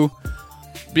do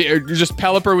just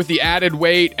Pelipper with the added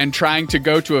weight and trying to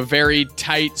go to a very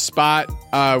tight spot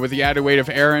with the added weight of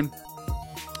Aaron.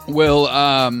 You'll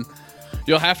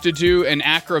have to do an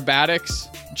acrobatics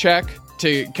check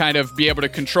to kind of be able to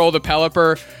control the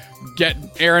Pelipper, get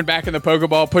Aaron back in the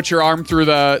Pokeball, put your arm through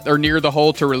near the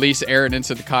hole to release Aaron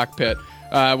into the cockpit.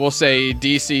 We'll say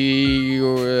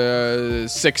DC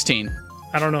 16.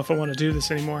 I don't know if I want to do this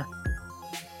anymore,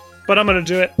 but I'm going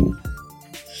to do it.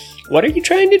 What are you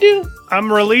trying to do?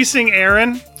 I'm releasing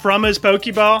Aaron from his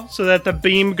Pokeball so that the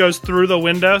beam goes through the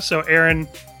window, so Aaron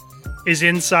is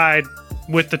inside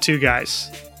with the two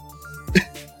guys.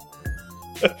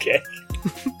 Okay.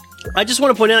 I just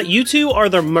want to point out, you two are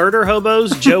the murder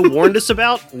hobos Joe warned us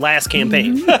about last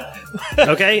campaign.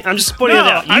 Okay? I'm just pointing it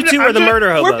out. You two are the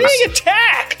murder hobos. We're being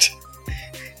attacked!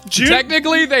 June,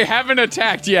 Technically, they haven't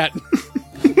attacked yet.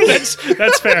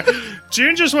 that's fair.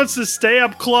 June just wants to stay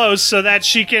up close so that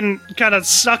she can kind of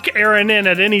suck Aaron in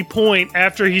at any point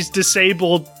after he's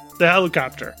disabled the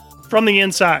helicopter from the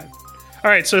inside.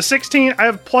 All right, so 16. I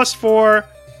have +4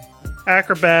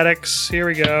 acrobatics. Here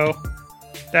we go.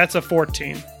 That's a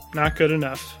 14. Not good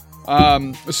enough.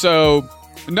 So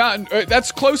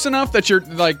that's close enough that you're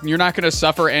not going to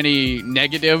suffer any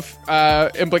negative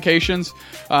implications.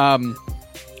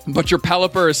 But your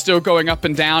Pelipper is still going up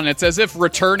and down. It's as if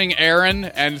returning Aaron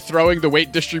and throwing the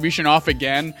weight distribution off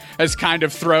again has kind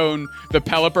of thrown the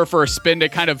Pelipper for a spin.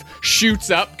 It kind of shoots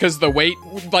up because the weight,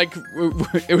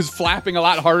 it was flapping a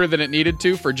lot harder than it needed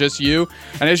to for just you.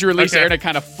 And as you release Aaron, it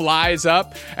kind of flies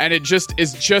up, and it just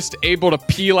is just able to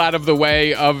peel out of the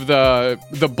way of the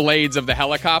blades of the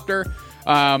helicopter.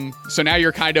 So now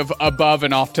you're kind of above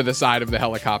and off to the side of the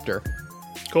helicopter.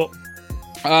 Cool.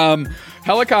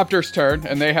 Helicopter's turn,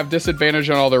 and they have disadvantage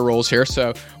on all their rolls here,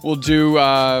 so we'll do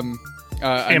another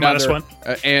 -1.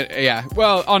 Yeah,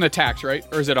 well, on attacks, right?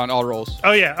 Or is it on all rolls?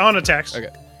 Oh yeah, on attacks.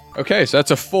 Okay, so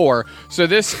that's a 4. So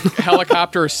this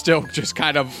helicopter is still just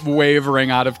kind of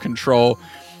wavering out of control,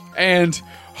 and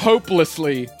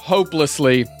hopelessly,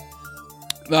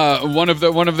 one of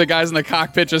the guys in the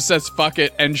cockpit just says "fuck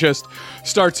it" and just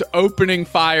starts opening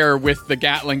fire with the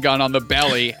Gatling gun on the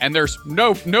belly, and there's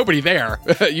nobody there.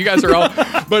 You guys are all,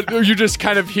 but you just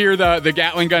kind of hear the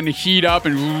Gatling gun heat up,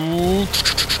 and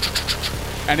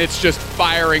it's just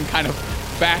firing kind of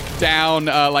back down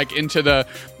into the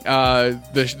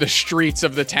streets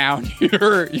of the town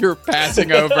you're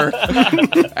passing over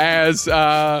as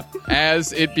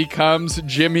it becomes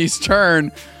Jimmy's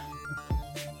turn.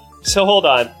 So hold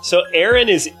on. So Aaron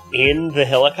is in the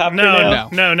helicopter now?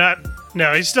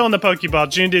 No, he's still in the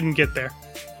Pokeball. June didn't get there.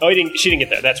 Oh, she didn't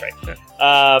get there. That's right.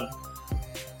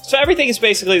 So everything is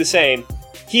basically the same.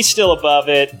 He's still above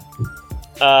it.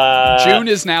 June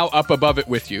is now up above it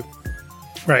with you.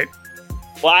 Right.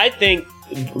 Well, I think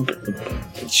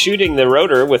shooting the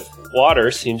rotor with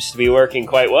water seems to be working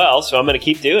quite well, so I'm going to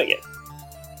keep doing it.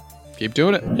 Keep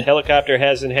doing it. The helicopter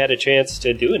hasn't had a chance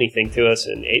to do anything to us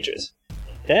in ages.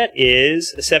 That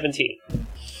is a 17.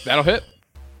 That'll hit.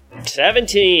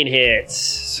 17 hits.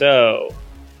 So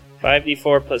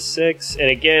 5d4 plus 6.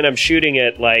 And again, I'm shooting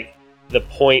at the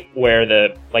point where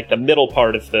the middle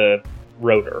part of the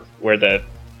rotor, where the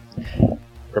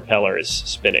propeller is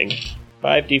spinning.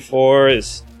 5d4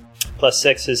 is plus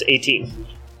 6 is 18.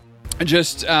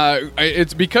 Just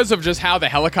it's because of just how the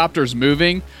helicopter's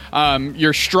moving.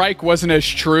 Your strike wasn't as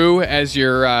true as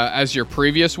your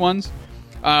previous ones.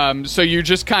 So you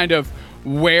just kind of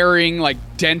wearing, like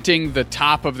denting the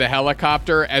top of the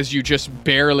helicopter as you just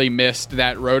barely missed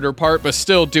that rotor part, but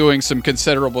still doing some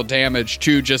considerable damage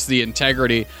to just the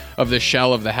integrity of the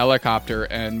shell of the helicopter.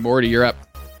 And Morty, you're up.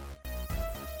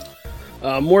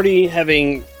 Morty,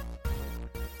 having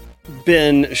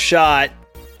been shot,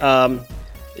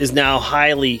 is now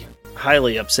highly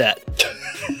upset.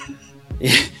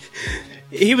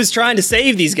 He was trying to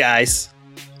save these guys,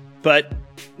 but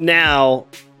now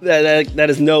that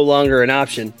is no longer an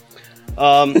option.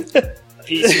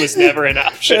 Peace was never an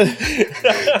option.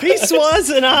 Peace was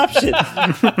an option.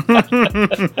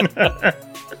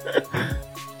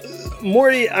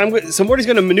 Morty's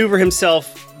going to maneuver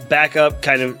himself back up,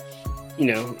 kind of,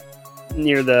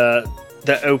 near the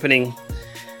opening.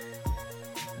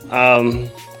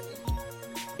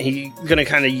 He's going to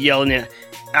kind of yell in there,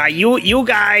 you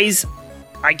guys,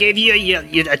 I gave you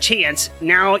a chance.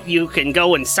 Now you can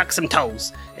go and suck some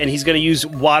toes. And he's going to use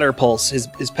water pulse, his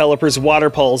Pelipper's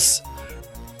water pulse,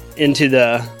 into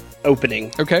the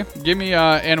opening. Okay, give me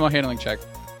animal handling check.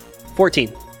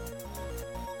 14.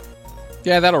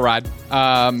 Yeah, that'll ride.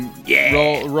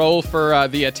 Yeah. Roll for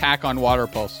the attack on water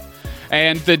pulse.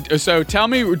 And so tell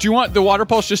me, do you want the water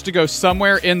pulse just to go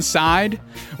somewhere inside,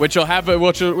 which will have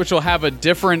a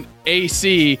different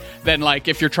AC than like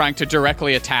if you're trying to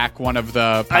directly attack one of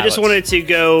the pilots? I just wanted to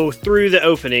go through the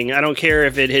opening. I don't care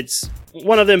if it hits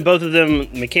one of them, both of them,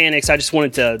 mechanics. I just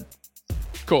wanted to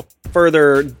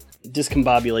further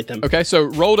discombobulate them. Okay, so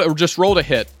roll to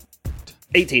hit.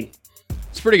 18.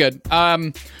 It's pretty good.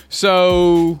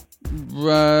 So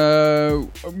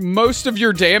most of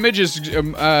your damage is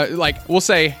we'll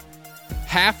say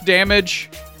half damage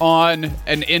on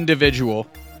an individual.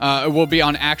 It will be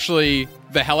on actually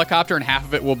the helicopter, and half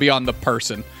of it will be on the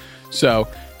person. So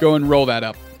go and roll that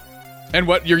up. And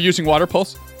what, you're using water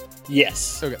pulse?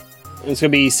 Yes. Okay. It's going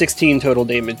to be 16 total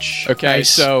damage. Okay, Nice.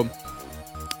 so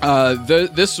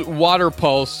this water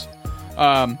pulse,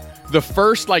 the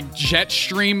first like jet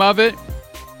stream of it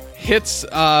hits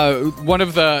one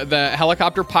of the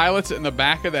helicopter pilots in the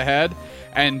back of the head,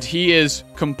 and he is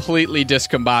completely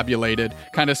discombobulated,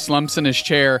 kind of slumps in his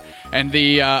chair, and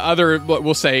the other,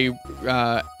 we'll say,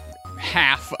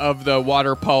 half of the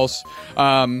water pulse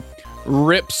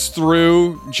rips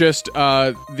through just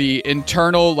the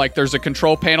internal, like there's a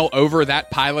control panel over that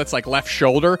pilot's like left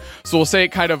shoulder, so we'll say it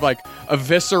kind of like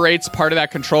eviscerates part of that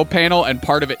control panel, and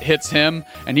part of it hits him,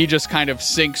 and he just kind of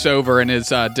sinks over and is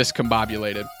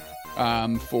discombobulated.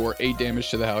 For 8 damage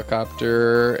to the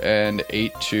helicopter and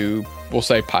 8 to, we'll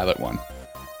say, pilot 1.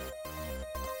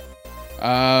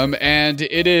 And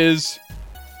it is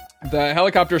the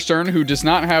helicopter stern who does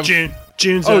not have...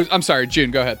 June's Oh, up. I'm sorry, June,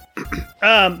 go ahead.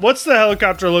 What's the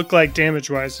helicopter look like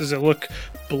damage-wise? Does it look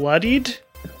bloodied?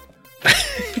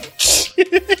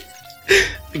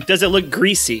 Does it look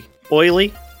greasy?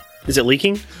 Oily? Is it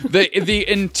leaking?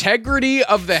 The integrity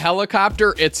of the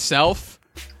helicopter itself,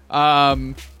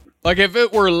 like if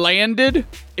it were landed,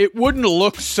 it wouldn't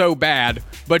look so bad,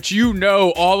 but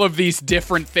all of these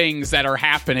different things that are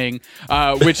happening,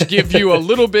 which give you a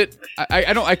little bit.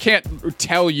 I can't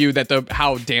tell you that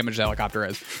how damaged the helicopter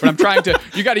is, but I'm trying to.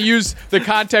 You got to use the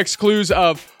context clues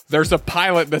of. There's a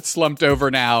pilot that's slumped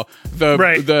over now. Your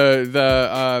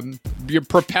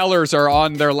propellers are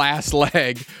on their last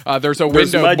leg. There's a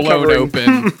window mud blown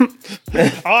covering. open.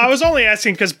 I was only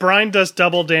asking because brine does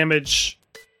double damage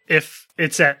if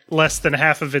it's at less than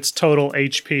half of its total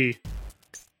HP.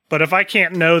 But if I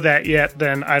can't know that yet,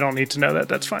 then I don't need to know that.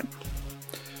 That's fine.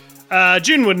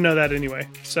 June wouldn't know that anyway,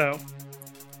 so...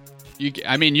 You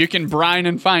can brine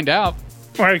and find out.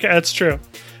 Okay, that's true.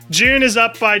 June is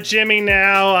up by Jimmy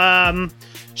now.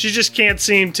 She just can't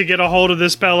seem to get a hold of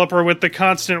this Pelipper with the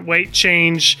constant weight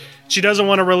change. She doesn't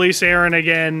want to release Aaron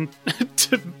again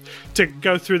to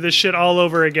go through this shit all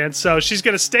over again. So she's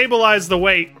going to stabilize the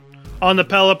weight on the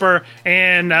Pelipper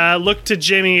and look to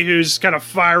Jimmy, who's kind of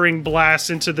firing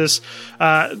blasts into this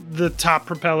the top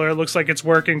propeller. It looks like it's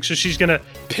working, so she's gonna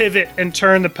pivot and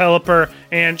turn the Pelipper,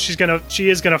 and she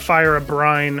is gonna fire a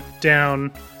brine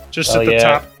down just at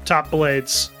the top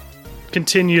blades.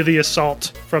 Continue the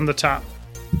assault from the top.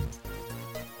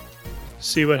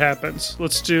 See what happens.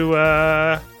 Let's do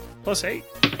 +8.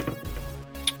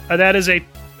 That is a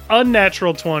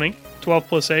unnatural 20. 12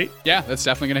 plus 8. Yeah, that's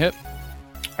definitely gonna hit.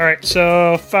 All right,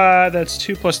 so 5, that's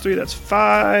 2 plus 3, that's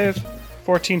 5.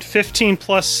 14, 15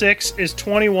 plus 6 is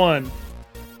 21.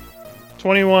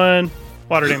 21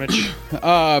 water damage.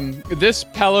 This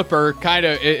Pelipper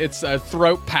its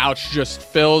throat pouch just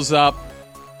fills up,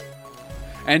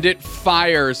 and it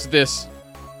fires this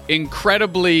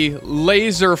incredibly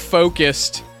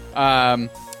laser-focused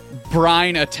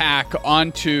brine attack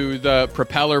onto the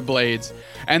propeller blades.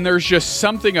 And there's just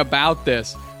something about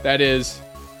this that is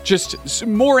just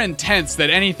more intense than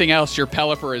anything else your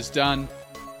Pelipper has done.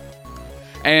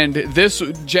 And this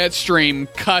jet stream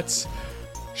cuts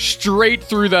straight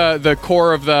through the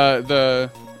core of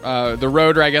the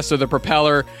rotor, I guess, of the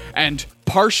propeller, and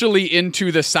partially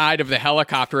into the side of the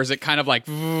helicopter as it kind of like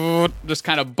just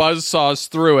kind of buzzsaws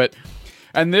through it.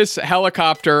 And this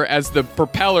helicopter, as the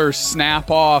propellers snap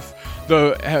off,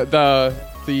 the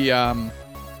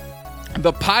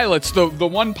pilots, the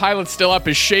one pilot still up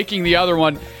is shaking the other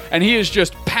one, and he is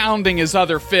just pounding his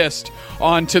other fist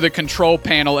onto the control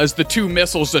panel as the two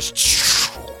missiles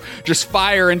just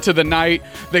fire into the night.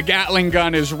 The Gatling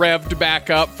gun is revved back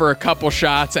up for a couple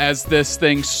shots as this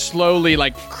thing slowly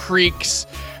like creaks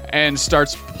and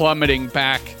starts plummeting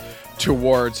back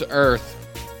towards Earth.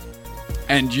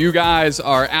 And you guys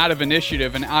are out of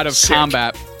initiative and out of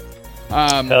combat.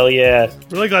 Hell yeah.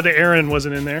 Really glad that Aaron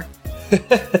wasn't in there.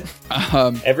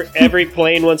 Every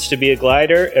plane wants to be a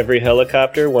glider. Every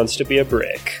helicopter wants to be a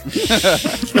brick.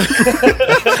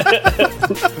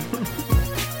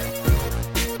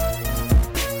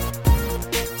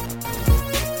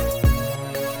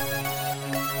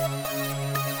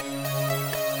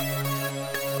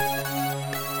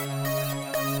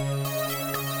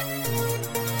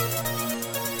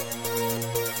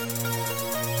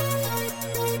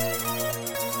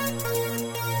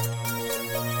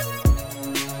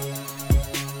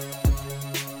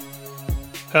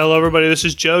 Hello, everybody. This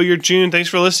is Joe, your June. Thanks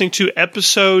for listening to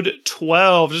episode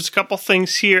 12. Just a couple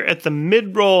things here at the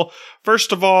mid-roll.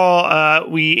 First of all,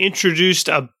 we introduced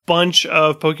a bunch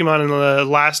of Pokemon in the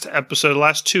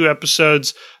last two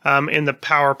episodes in the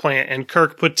power plant, and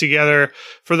Kirk put together,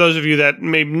 for those of you that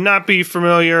may not be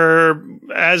familiar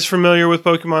with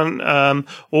Pokemon,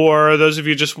 or those of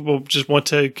you just want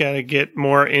to kind of get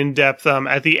more in depth.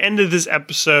 At the end of this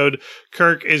episode,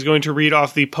 Kirk is going to read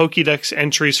off the Pokédex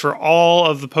entries for all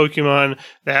of the Pokemon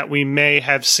that we may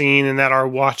have seen and that our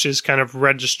watches kind of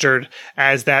registered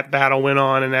as that battle went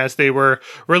on and as they were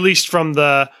released from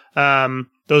the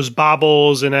those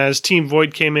baubles, and as Team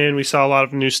Void came in, we saw a lot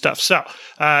of new stuff. So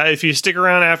if you stick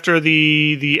around after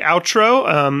the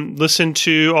outro, listen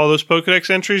to all those Pokédex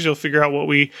entries, you'll figure out what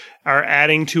we are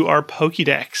adding to our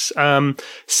Pokédex.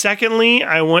 Secondly,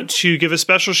 I want to give a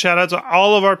special shout out to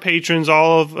all of our patrons,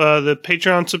 all of the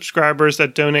Patreon subscribers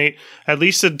that donate at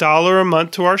least $1 a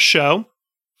month to our show.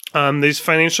 These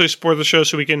financially support the show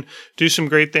so we can do some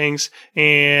great things.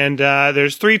 And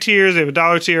there's 3 tiers. They have a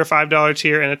 $1 tier, a $5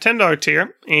 tier, and a $10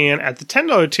 tier. And at the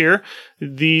 $10 tier,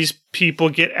 these people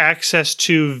get access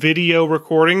to video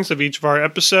recordings of each of our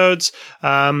episodes.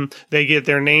 They get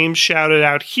their names shouted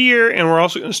out here. And we're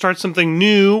also going to start something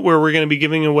new where we're going to be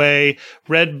giving away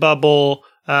Redbubble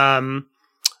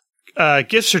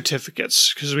gift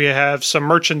certificates, because we have some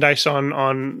merchandise on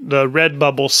the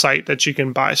Redbubble site that you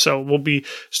can buy. So we'll be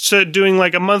doing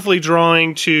like a monthly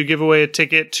drawing to give away a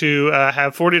ticket to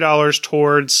have $40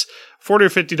 towards $40 or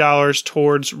 $50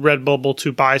 towards Redbubble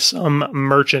to buy some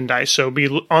merchandise. So be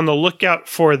on the lookout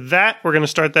for that. We're going to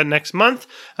start that next month.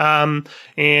 And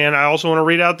I also want to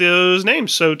read out those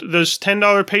names. So those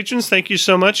 $10 patrons, thank you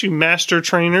so much. You master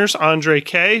trainers: Andre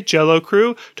K, Jello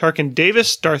Crew, Tarkin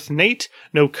Davis, Darth Nate,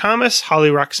 No Kamis,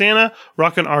 Holly Roxana,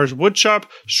 Rockin' R's Woodshop,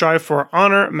 Strive for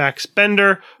Honor, Max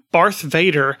Bender, Barth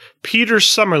Vader, Peter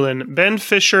Summerlin, Ben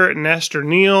Fisher, Nasty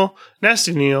Neal,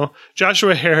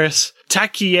 Joshua Harris,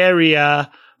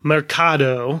 Taquieria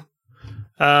Mercado,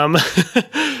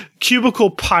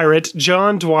 Cubicle Pirate,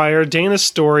 John Dwyer, Dana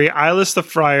Story, Eyeless the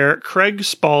Friar, Craig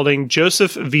Spalding,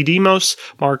 Joseph Vidimos,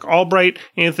 Mark Albright,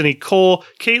 Anthony Cole,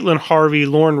 Caitlin Harvey,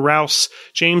 Lauren Rouse,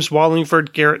 James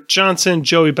Wallingford, Garrett Johnson,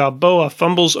 Joey Balboa,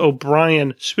 Fumbles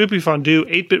O'Brien, Spoopy Fondue,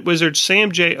 8-Bit Wizard,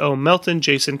 Sam J. O. Melton,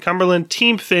 Jason Cumberland,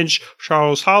 Team Finch,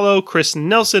 Charles Hollow, Chris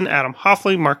Nelson, Adam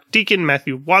Hoffling, Mark Deacon,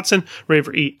 Matthew Watson,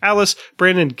 Raver E. Alice,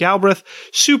 Brandon Galbraith,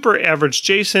 Super Average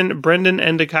Jason, Brendan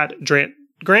Endicott,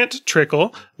 Grant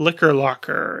Trickle, Liquor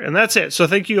Locker. And that's it. So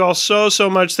thank you all so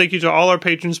much. Thank you to all our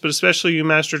patrons, but especially you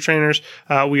master trainers.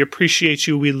 We appreciate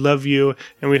you. We love you.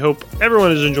 And we hope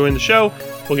everyone is enjoying the show.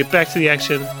 We'll get back to the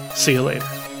action. See you later.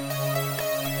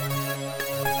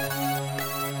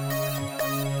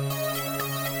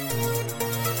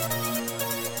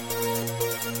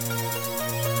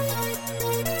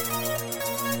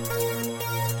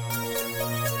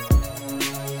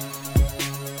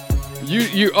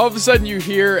 You all of a sudden you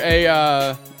hear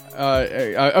a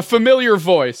familiar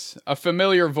voice,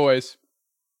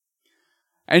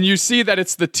 and you see that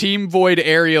it's the Team Void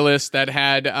aerialist that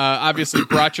had obviously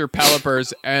brought your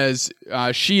Pelipers as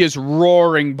she is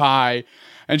roaring by,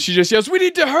 And she just yells, "We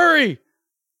need to hurry!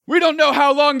 We don't know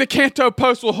how long the Kanto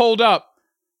post will hold up.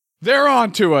 They're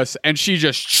on to us." And she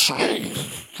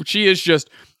is just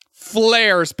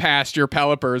flares past your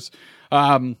Pelipers.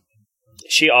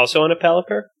 She also on a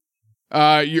Pelipper?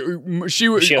 All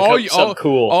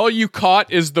you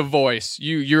caught is the voice.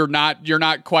 You're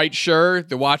not quite sure.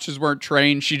 The watches weren't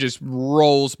trained. She just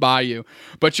rolls by you.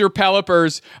 But your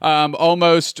Pelipers,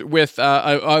 almost with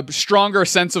a stronger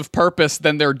sense of purpose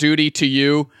than their duty to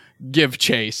you, give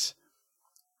chase.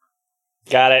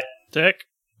 Got it. Dick.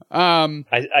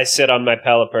 I sit on my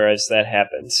Pelipper as that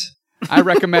happens. I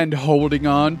recommend holding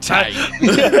on tight.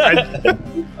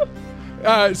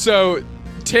 So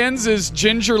Tins is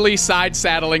gingerly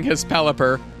side-saddling his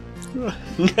Pelipper.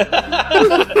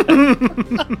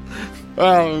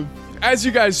 As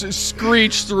you guys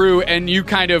screech through and you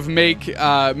kind of make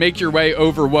your way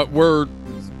over what were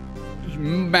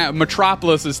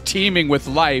Metropolis is teeming with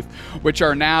life, which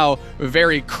are now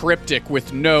very cryptic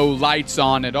with no lights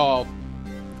on at all.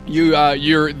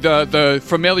 The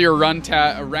familiar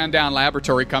rundown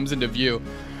laboratory comes into view,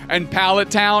 and Pallet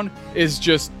Town is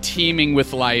just teeming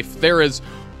with life. There is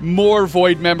more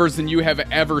Void members than you have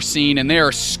ever seen, and they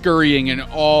are scurrying in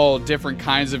all different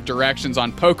kinds of directions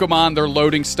on Pokemon. They're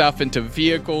loading stuff into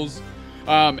vehicles,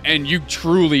 and you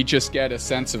truly just get a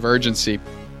sense of urgency.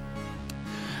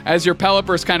 As your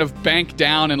Pelipers kind of bank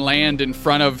down and land in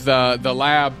front of the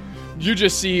lab, you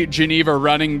just see Geneva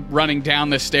running down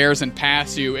the stairs and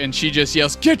past you, and she just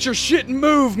yells, "Get your shit and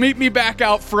move! Meet me back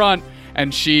out front!"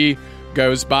 And she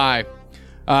goes by,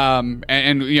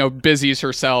 and busies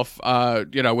herself,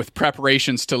 with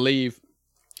preparations to leave.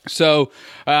 So,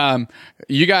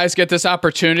 you guys get this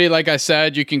opportunity. Like I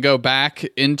said, you can go back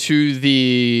into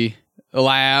the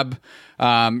lab.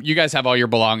 You guys have all your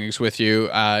belongings with you,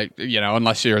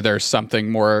 unless there's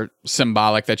something more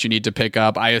symbolic that you need to pick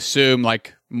up. I assume,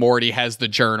 like, Morty has the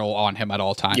journal on him at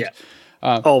all times. Yeah,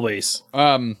 always.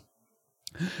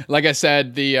 Like I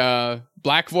said, the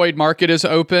Black Void Market is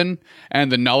open,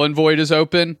 and the Null and Void is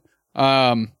open.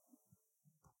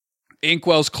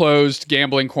 Inkwell's closed.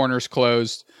 Gambling Corner's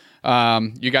closed.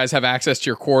 You guys have access to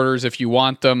your quarters if you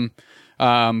want them.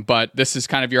 But this is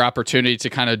kind of your opportunity to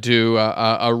kind of do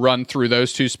a run through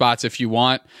those two spots if you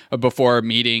want before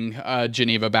meeting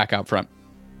Geneva back out front.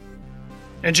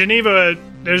 And Geneva,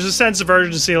 there's a sense of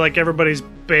urgency, like everybody's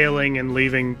bailing and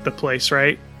leaving the place,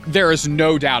 right? There is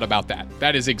no doubt about that.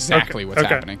 That is exactly what's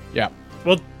happening. Yeah.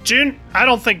 Well, I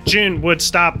don't think June would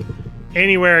stop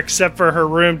anywhere except for her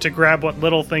room to grab what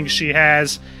little things she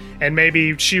has, and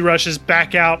maybe she rushes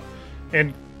back out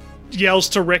and yells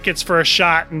to Ricketts for a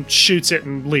shot and shoots it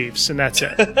and leaves, and that's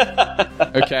it.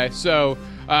 Okay, so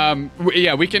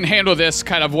we can handle this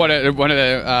kind of one at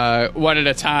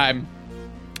a time.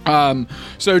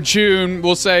 So June,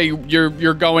 we'll say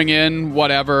you're going in,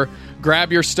 whatever.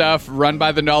 Grab your stuff, run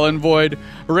by the Null and Void.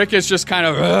 Ricketts just kind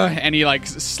of and he like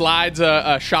slides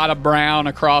a shot of brown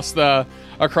across the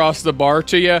bar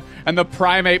to you, and the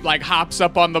Primeape like hops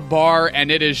up on the bar, and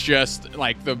it is just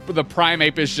like the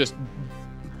Primeape is just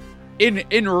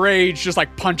in rage, just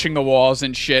like punching the walls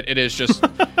and shit. It is just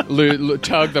Tug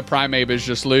the Primeape is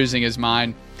just losing his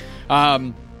mind.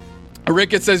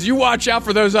 Ricketts says, "You watch out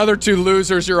for those other two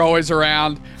losers you're always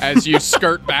around," as you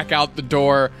skirt back out the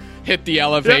door, hit the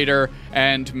elevator,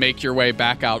 and make your way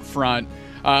back out front.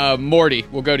 Morty,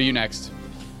 we'll go to you next.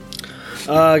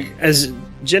 As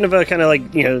Geneva kind of like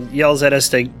yells at us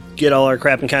to get all our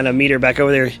crap and kind of meet her back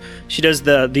over there, she does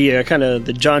the kind of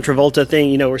the John Travolta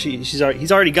thing, where he's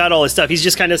already got all his stuff. He's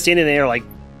just kind of standing there like,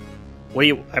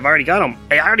 I've already got them.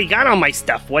 I already got all my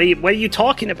stuff. What are you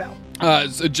talking about?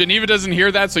 So Geneva doesn't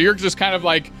hear that, so you're just kind of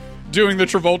like doing the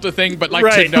Travolta thing, but like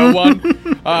to no one.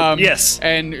 Yes.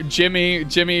 And Jimmy,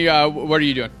 what are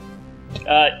you doing?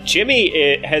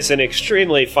 Jimmy has an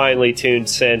extremely finely tuned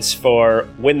sense for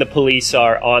when the police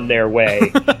are on their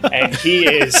way, and he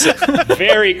is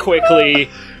very quickly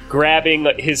grabbing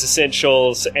his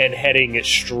essentials and heading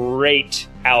straight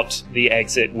out the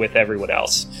exit with everyone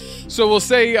else. So we'll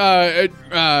say,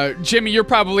 Jimmy, you're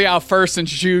probably out first since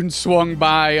June swung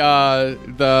by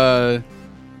the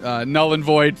Null and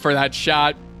Void for that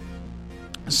shot.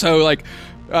 So, like,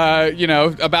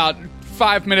 about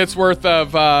 5 minutes worth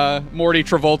of Morty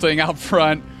Travoltaing out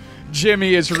front.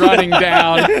 Jimmy is running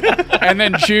down, and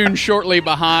then June shortly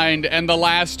behind, and the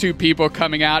last two people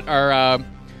coming out are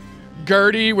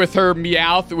Gertie with her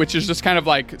Meowth, which is just kind of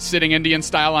like sitting Indian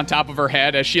style on top of her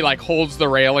head as she like holds the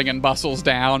railing and bustles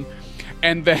down.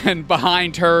 And then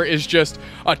behind her is just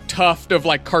a tuft of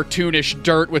like cartoonish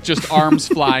dirt with just arms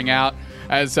flying out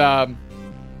as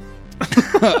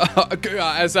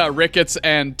as Ricketts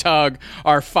and Tug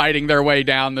are fighting their way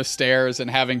down the stairs and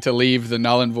having to leave the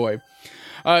Null and Void.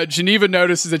 Geneva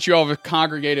notices that you all have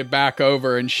congregated back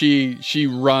over, and she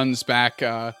runs back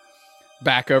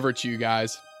over to you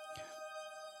guys.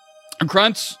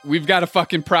 Grunts, we've got a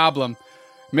fucking problem.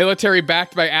 Military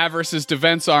backed by Avarice's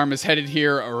defense arm is headed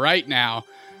here right now.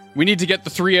 We need to get the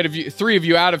three of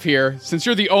you out of here. Since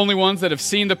you're the only ones that have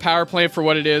seen the power plant for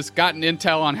what it is, gotten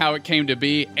intel on how it came to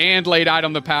be, and laid eyes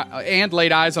on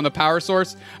the power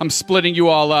source, I'm splitting you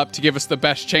all up to give us the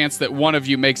best chance that one of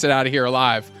you makes it out of here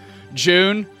alive.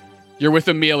 June, you're with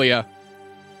Amelia.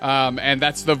 And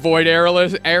that's the Void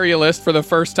aerialist for the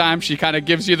first time. She kind of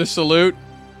gives you the salute.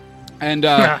 And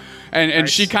nice.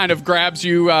 She kind of grabs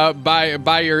you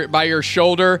by your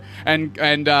shoulder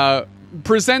and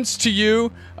presents to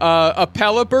you a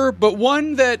Pelipper, but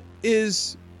one that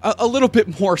is a little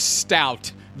bit more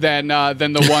stout than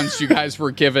the ones you guys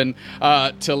were given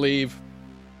to leave.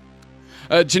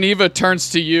 Geneva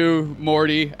turns to you,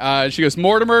 Morty. She goes,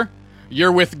 Mortimer,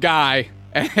 you're with Guy.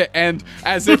 And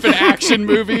as if an action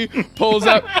movie, pulls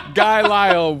up, Guy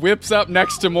Lyle whips up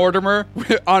next to Mortimer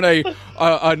on a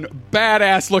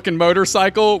badass looking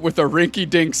motorcycle with a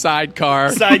rinky-dink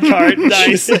sidecar.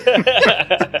 Nice.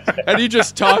 And he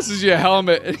just tosses you a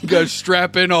helmet and he goes,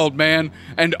 strap in, old man,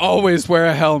 and always wear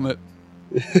a helmet.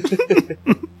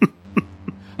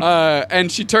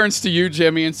 And she turns to you,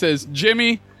 Jimmy, and says,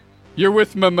 Jimmy, you're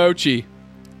with Momochi.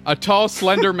 A tall,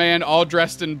 slender man, all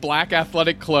dressed in black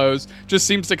athletic clothes, just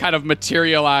seems to kind of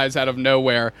materialize out of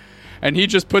nowhere. And he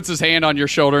just puts his hand on your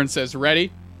shoulder and says,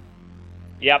 ready?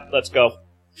 Yep, let's go.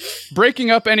 Breaking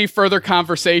up any further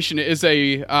conversation is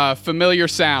a familiar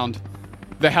sound.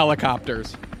 The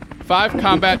helicopters. 5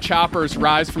 combat choppers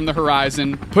rise from the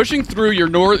horizon. Pushing through your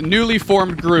newly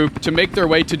formed group to make their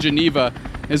way to Geneva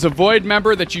is a Void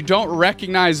member that you don't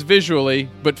recognize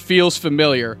visually, but feels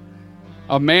familiar.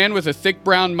 A man with a thick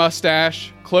brown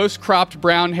mustache, close-cropped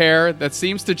brown hair that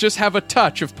seems to just have a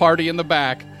touch of party in the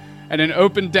back, and an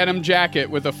open denim jacket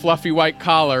with a fluffy white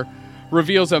collar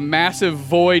reveals a massive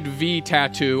Void V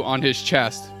tattoo on his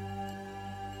chest.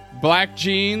 Black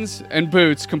jeans and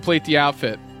boots complete the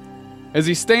outfit. As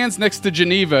he stands next to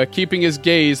Geneva, keeping his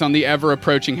gaze on the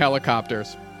ever-approaching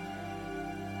helicopters.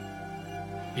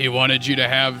 He wanted you to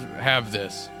have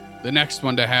this. The next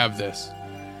one to have this.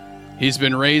 He's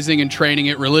been raising and training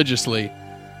it religiously.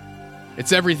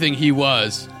 It's everything he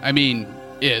is.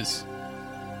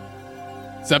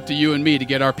 It's up to you and me to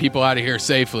get our people out of here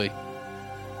safely.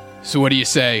 So what do you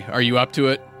say? Are you up to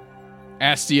it?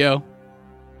 Astio?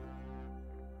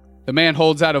 The man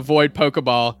holds out a Void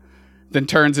Pokeball, then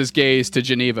turns his gaze to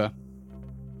Geneva.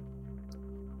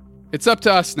 It's up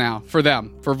to us now, for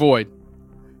them, for Void.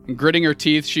 And gritting her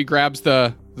teeth, she grabs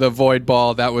the Void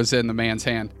Ball that was in the man's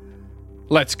hand.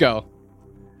 Let's go.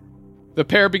 The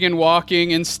pair begin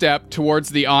walking in step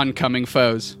towards the oncoming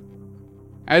foes.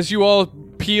 As you all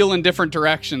peel in different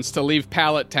directions to leave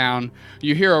Pallet Town,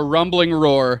 you hear a rumbling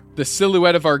roar, the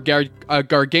silhouette of a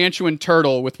gargantuan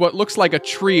turtle with what looks like a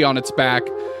tree on its back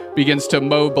begins to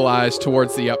mobilize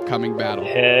towards the upcoming battle.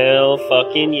 Hell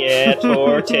fucking yeah,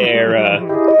 Torterra.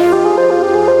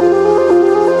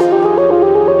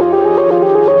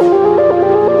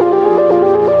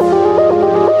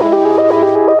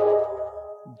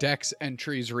 Dex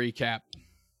entries recap.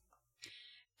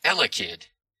 Elekid.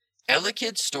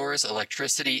 Elekid stores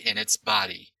electricity in its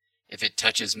body. If it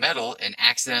touches metal and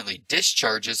accidentally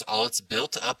discharges all its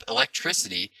built-up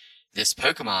electricity, this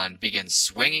Pokemon begins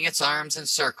swinging its arms in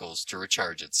circles to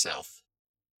recharge itself.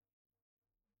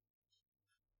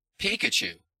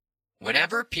 Pikachu.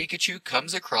 Whenever Pikachu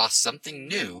comes across something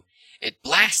new, it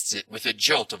blasts it with a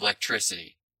jolt of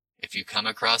electricity. If you come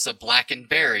across a blackened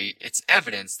berry, it's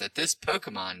evidence that this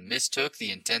Pokemon mistook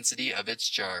the intensity of its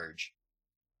charge.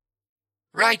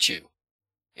 Raichu.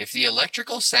 If the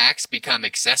electrical sacs become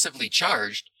excessively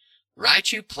charged,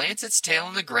 Raichu plants its tail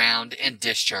in the ground and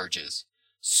discharges.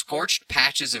 Scorched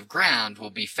patches of ground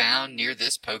will be found near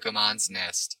this Pokemon's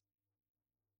nest.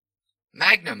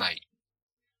 Magnemite.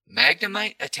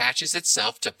 Magnemite attaches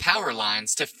itself to power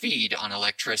lines to feed on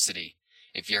electricity.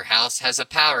 If your house has a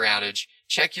power outage,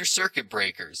 check your circuit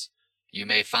breakers. You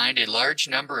may find a large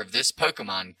number of this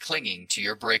Pokemon clinging to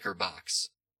your breaker box.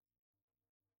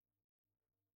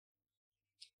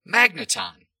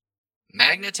 Magneton.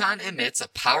 Magneton emits a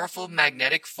powerful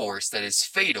magnetic force that is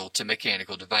fatal to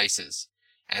mechanical devices.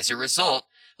 As a result,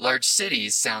 large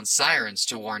cities sound sirens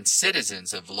to warn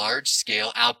citizens of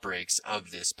large-scale outbreaks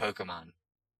of this Pokemon.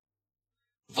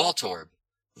 Voltorb.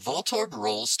 Voltorb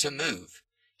rolls to move.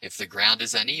 If the ground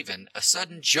is uneven, a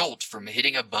sudden jolt from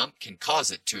hitting a bump can cause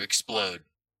it to explode.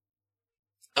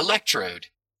 Electrode.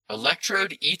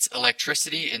 Electrode eats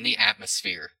electricity in the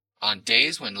atmosphere. On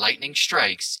days when lightning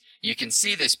strikes, you can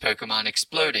see this Pokemon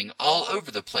exploding all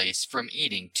over the place from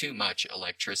eating too much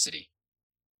electricity.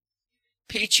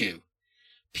 Pichu.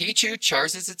 Pichu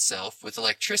charges itself with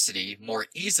electricity more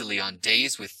easily on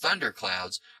days with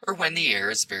thunderclouds or when the air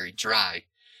is very dry.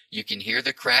 You can hear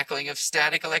the crackling of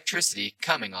static electricity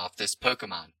coming off this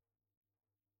Pokemon.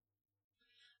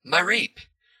 Mareep.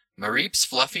 Mareep's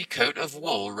fluffy coat of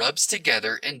wool rubs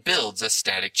together and builds a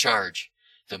static charge.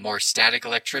 The more static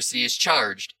electricity is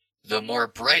charged, the more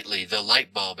brightly the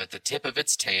light bulb at the tip of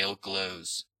its tail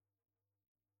glows.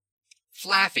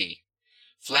 Flaffy.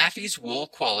 Flaffy's wool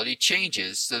quality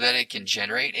changes so that it can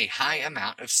generate a high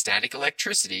amount of static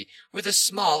electricity with a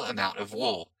small amount of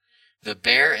wool. The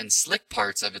bare and slick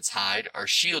parts of its hide are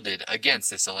shielded against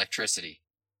this electricity.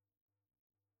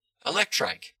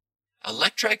 Electrike.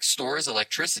 Electrike stores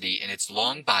electricity in its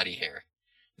long body hair.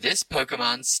 This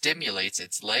Pokemon stimulates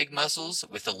its leg muscles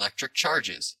with electric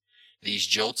charges. These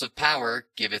jolts of power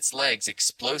give its legs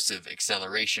explosive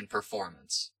acceleration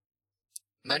performance.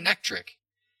 Manectric.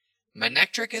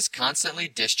 Manectric is constantly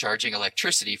discharging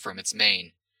electricity from its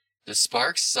mane. The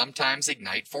sparks sometimes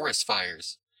ignite forest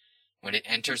fires. When it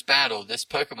enters battle, this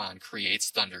Pokemon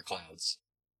creates thunderclouds.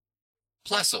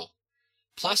 Plusle.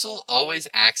 Plusle always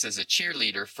acts as a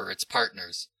cheerleader for its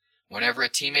partners. Whenever a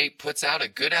teammate puts out a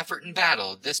good effort in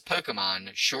battle, this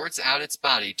Pokemon shorts out its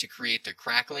body to create the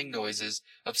crackling noises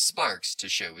of sparks to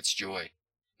show its joy.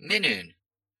 Minoon.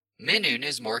 Minoon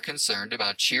is more concerned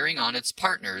about cheering on its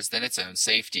partners than its own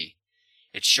safety.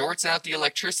 It shorts out the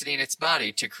electricity in its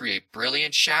body to create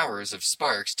brilliant showers of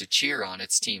sparks to cheer on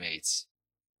its teammates.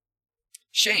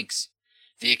 Shanks.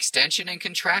 The extension and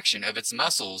contraction of its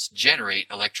muscles generate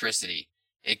electricity.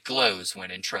 It glows when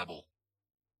in trouble.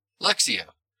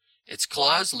 Luxio. Its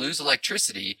claws lose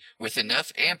electricity with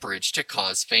enough amperage to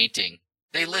cause fainting.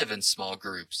 They live in small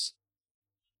groups.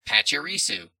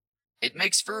 Pachirisu. It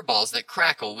makes fur balls that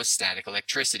crackle with static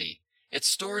electricity. It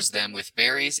stores them with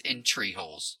berries in tree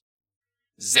holes.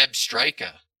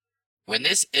 Zebstrika. When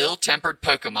this ill-tempered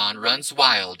Pokemon runs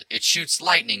wild, it shoots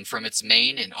lightning from its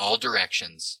mane in all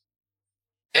directions.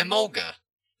 Emolga.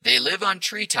 They live on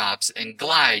treetops and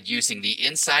glide using the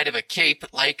inside of a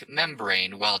cape-like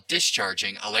membrane while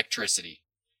discharging electricity.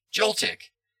 Joltik.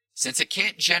 Since it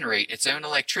can't generate its own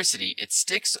electricity, it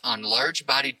sticks on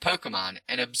large-bodied Pokemon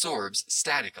and absorbs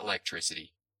static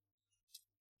electricity.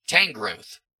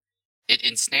 Tangrowth. It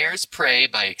ensnares prey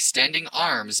by extending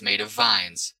arms made of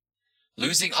vines.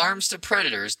 Losing arms to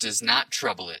predators does not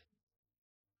trouble it.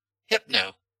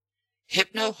 Hypno.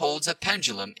 Hypno holds a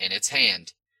pendulum in its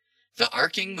hand. The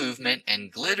arcing movement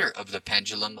and glitter of the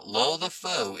pendulum lull the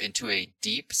foe into a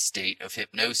deep state of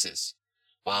hypnosis.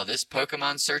 While this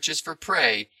Pokemon searches for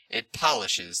prey, it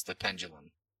polishes the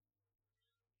pendulum.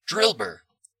 Drillbur.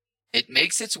 It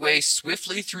makes its way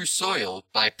swiftly through soil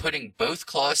by putting both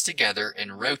claws together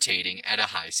and rotating at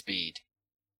a high speed.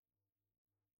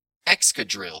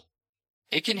 Excadrill.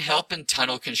 It can help in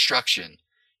tunnel construction.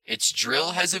 Its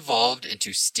drill has evolved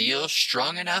into steel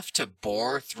strong enough to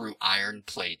bore through iron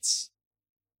plates.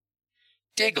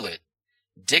 Diglett.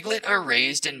 Diglett are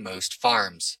raised in most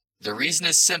farms. The reason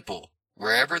is simple.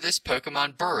 Wherever this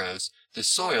Pokemon burrows, the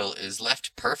soil is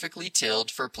left perfectly tilled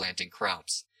for planting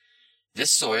crops.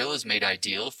 This soil is made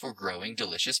ideal for growing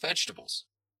delicious vegetables.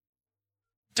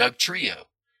 Dugtrio.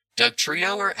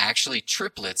 Dugtrio are actually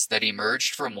triplets that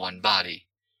emerged from one body.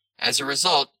 As a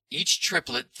result, each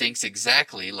triplet thinks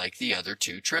exactly like the other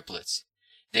two triplets.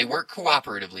 They work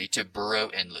cooperatively to burrow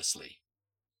endlessly.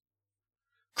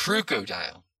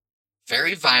 Crocodile.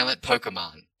 Very violent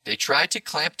Pokemon. They try to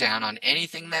clamp down on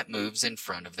anything that moves in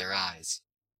front of their eyes.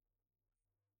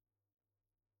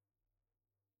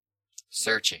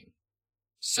 Searching.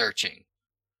 Searching.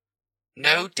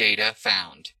 No data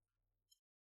found.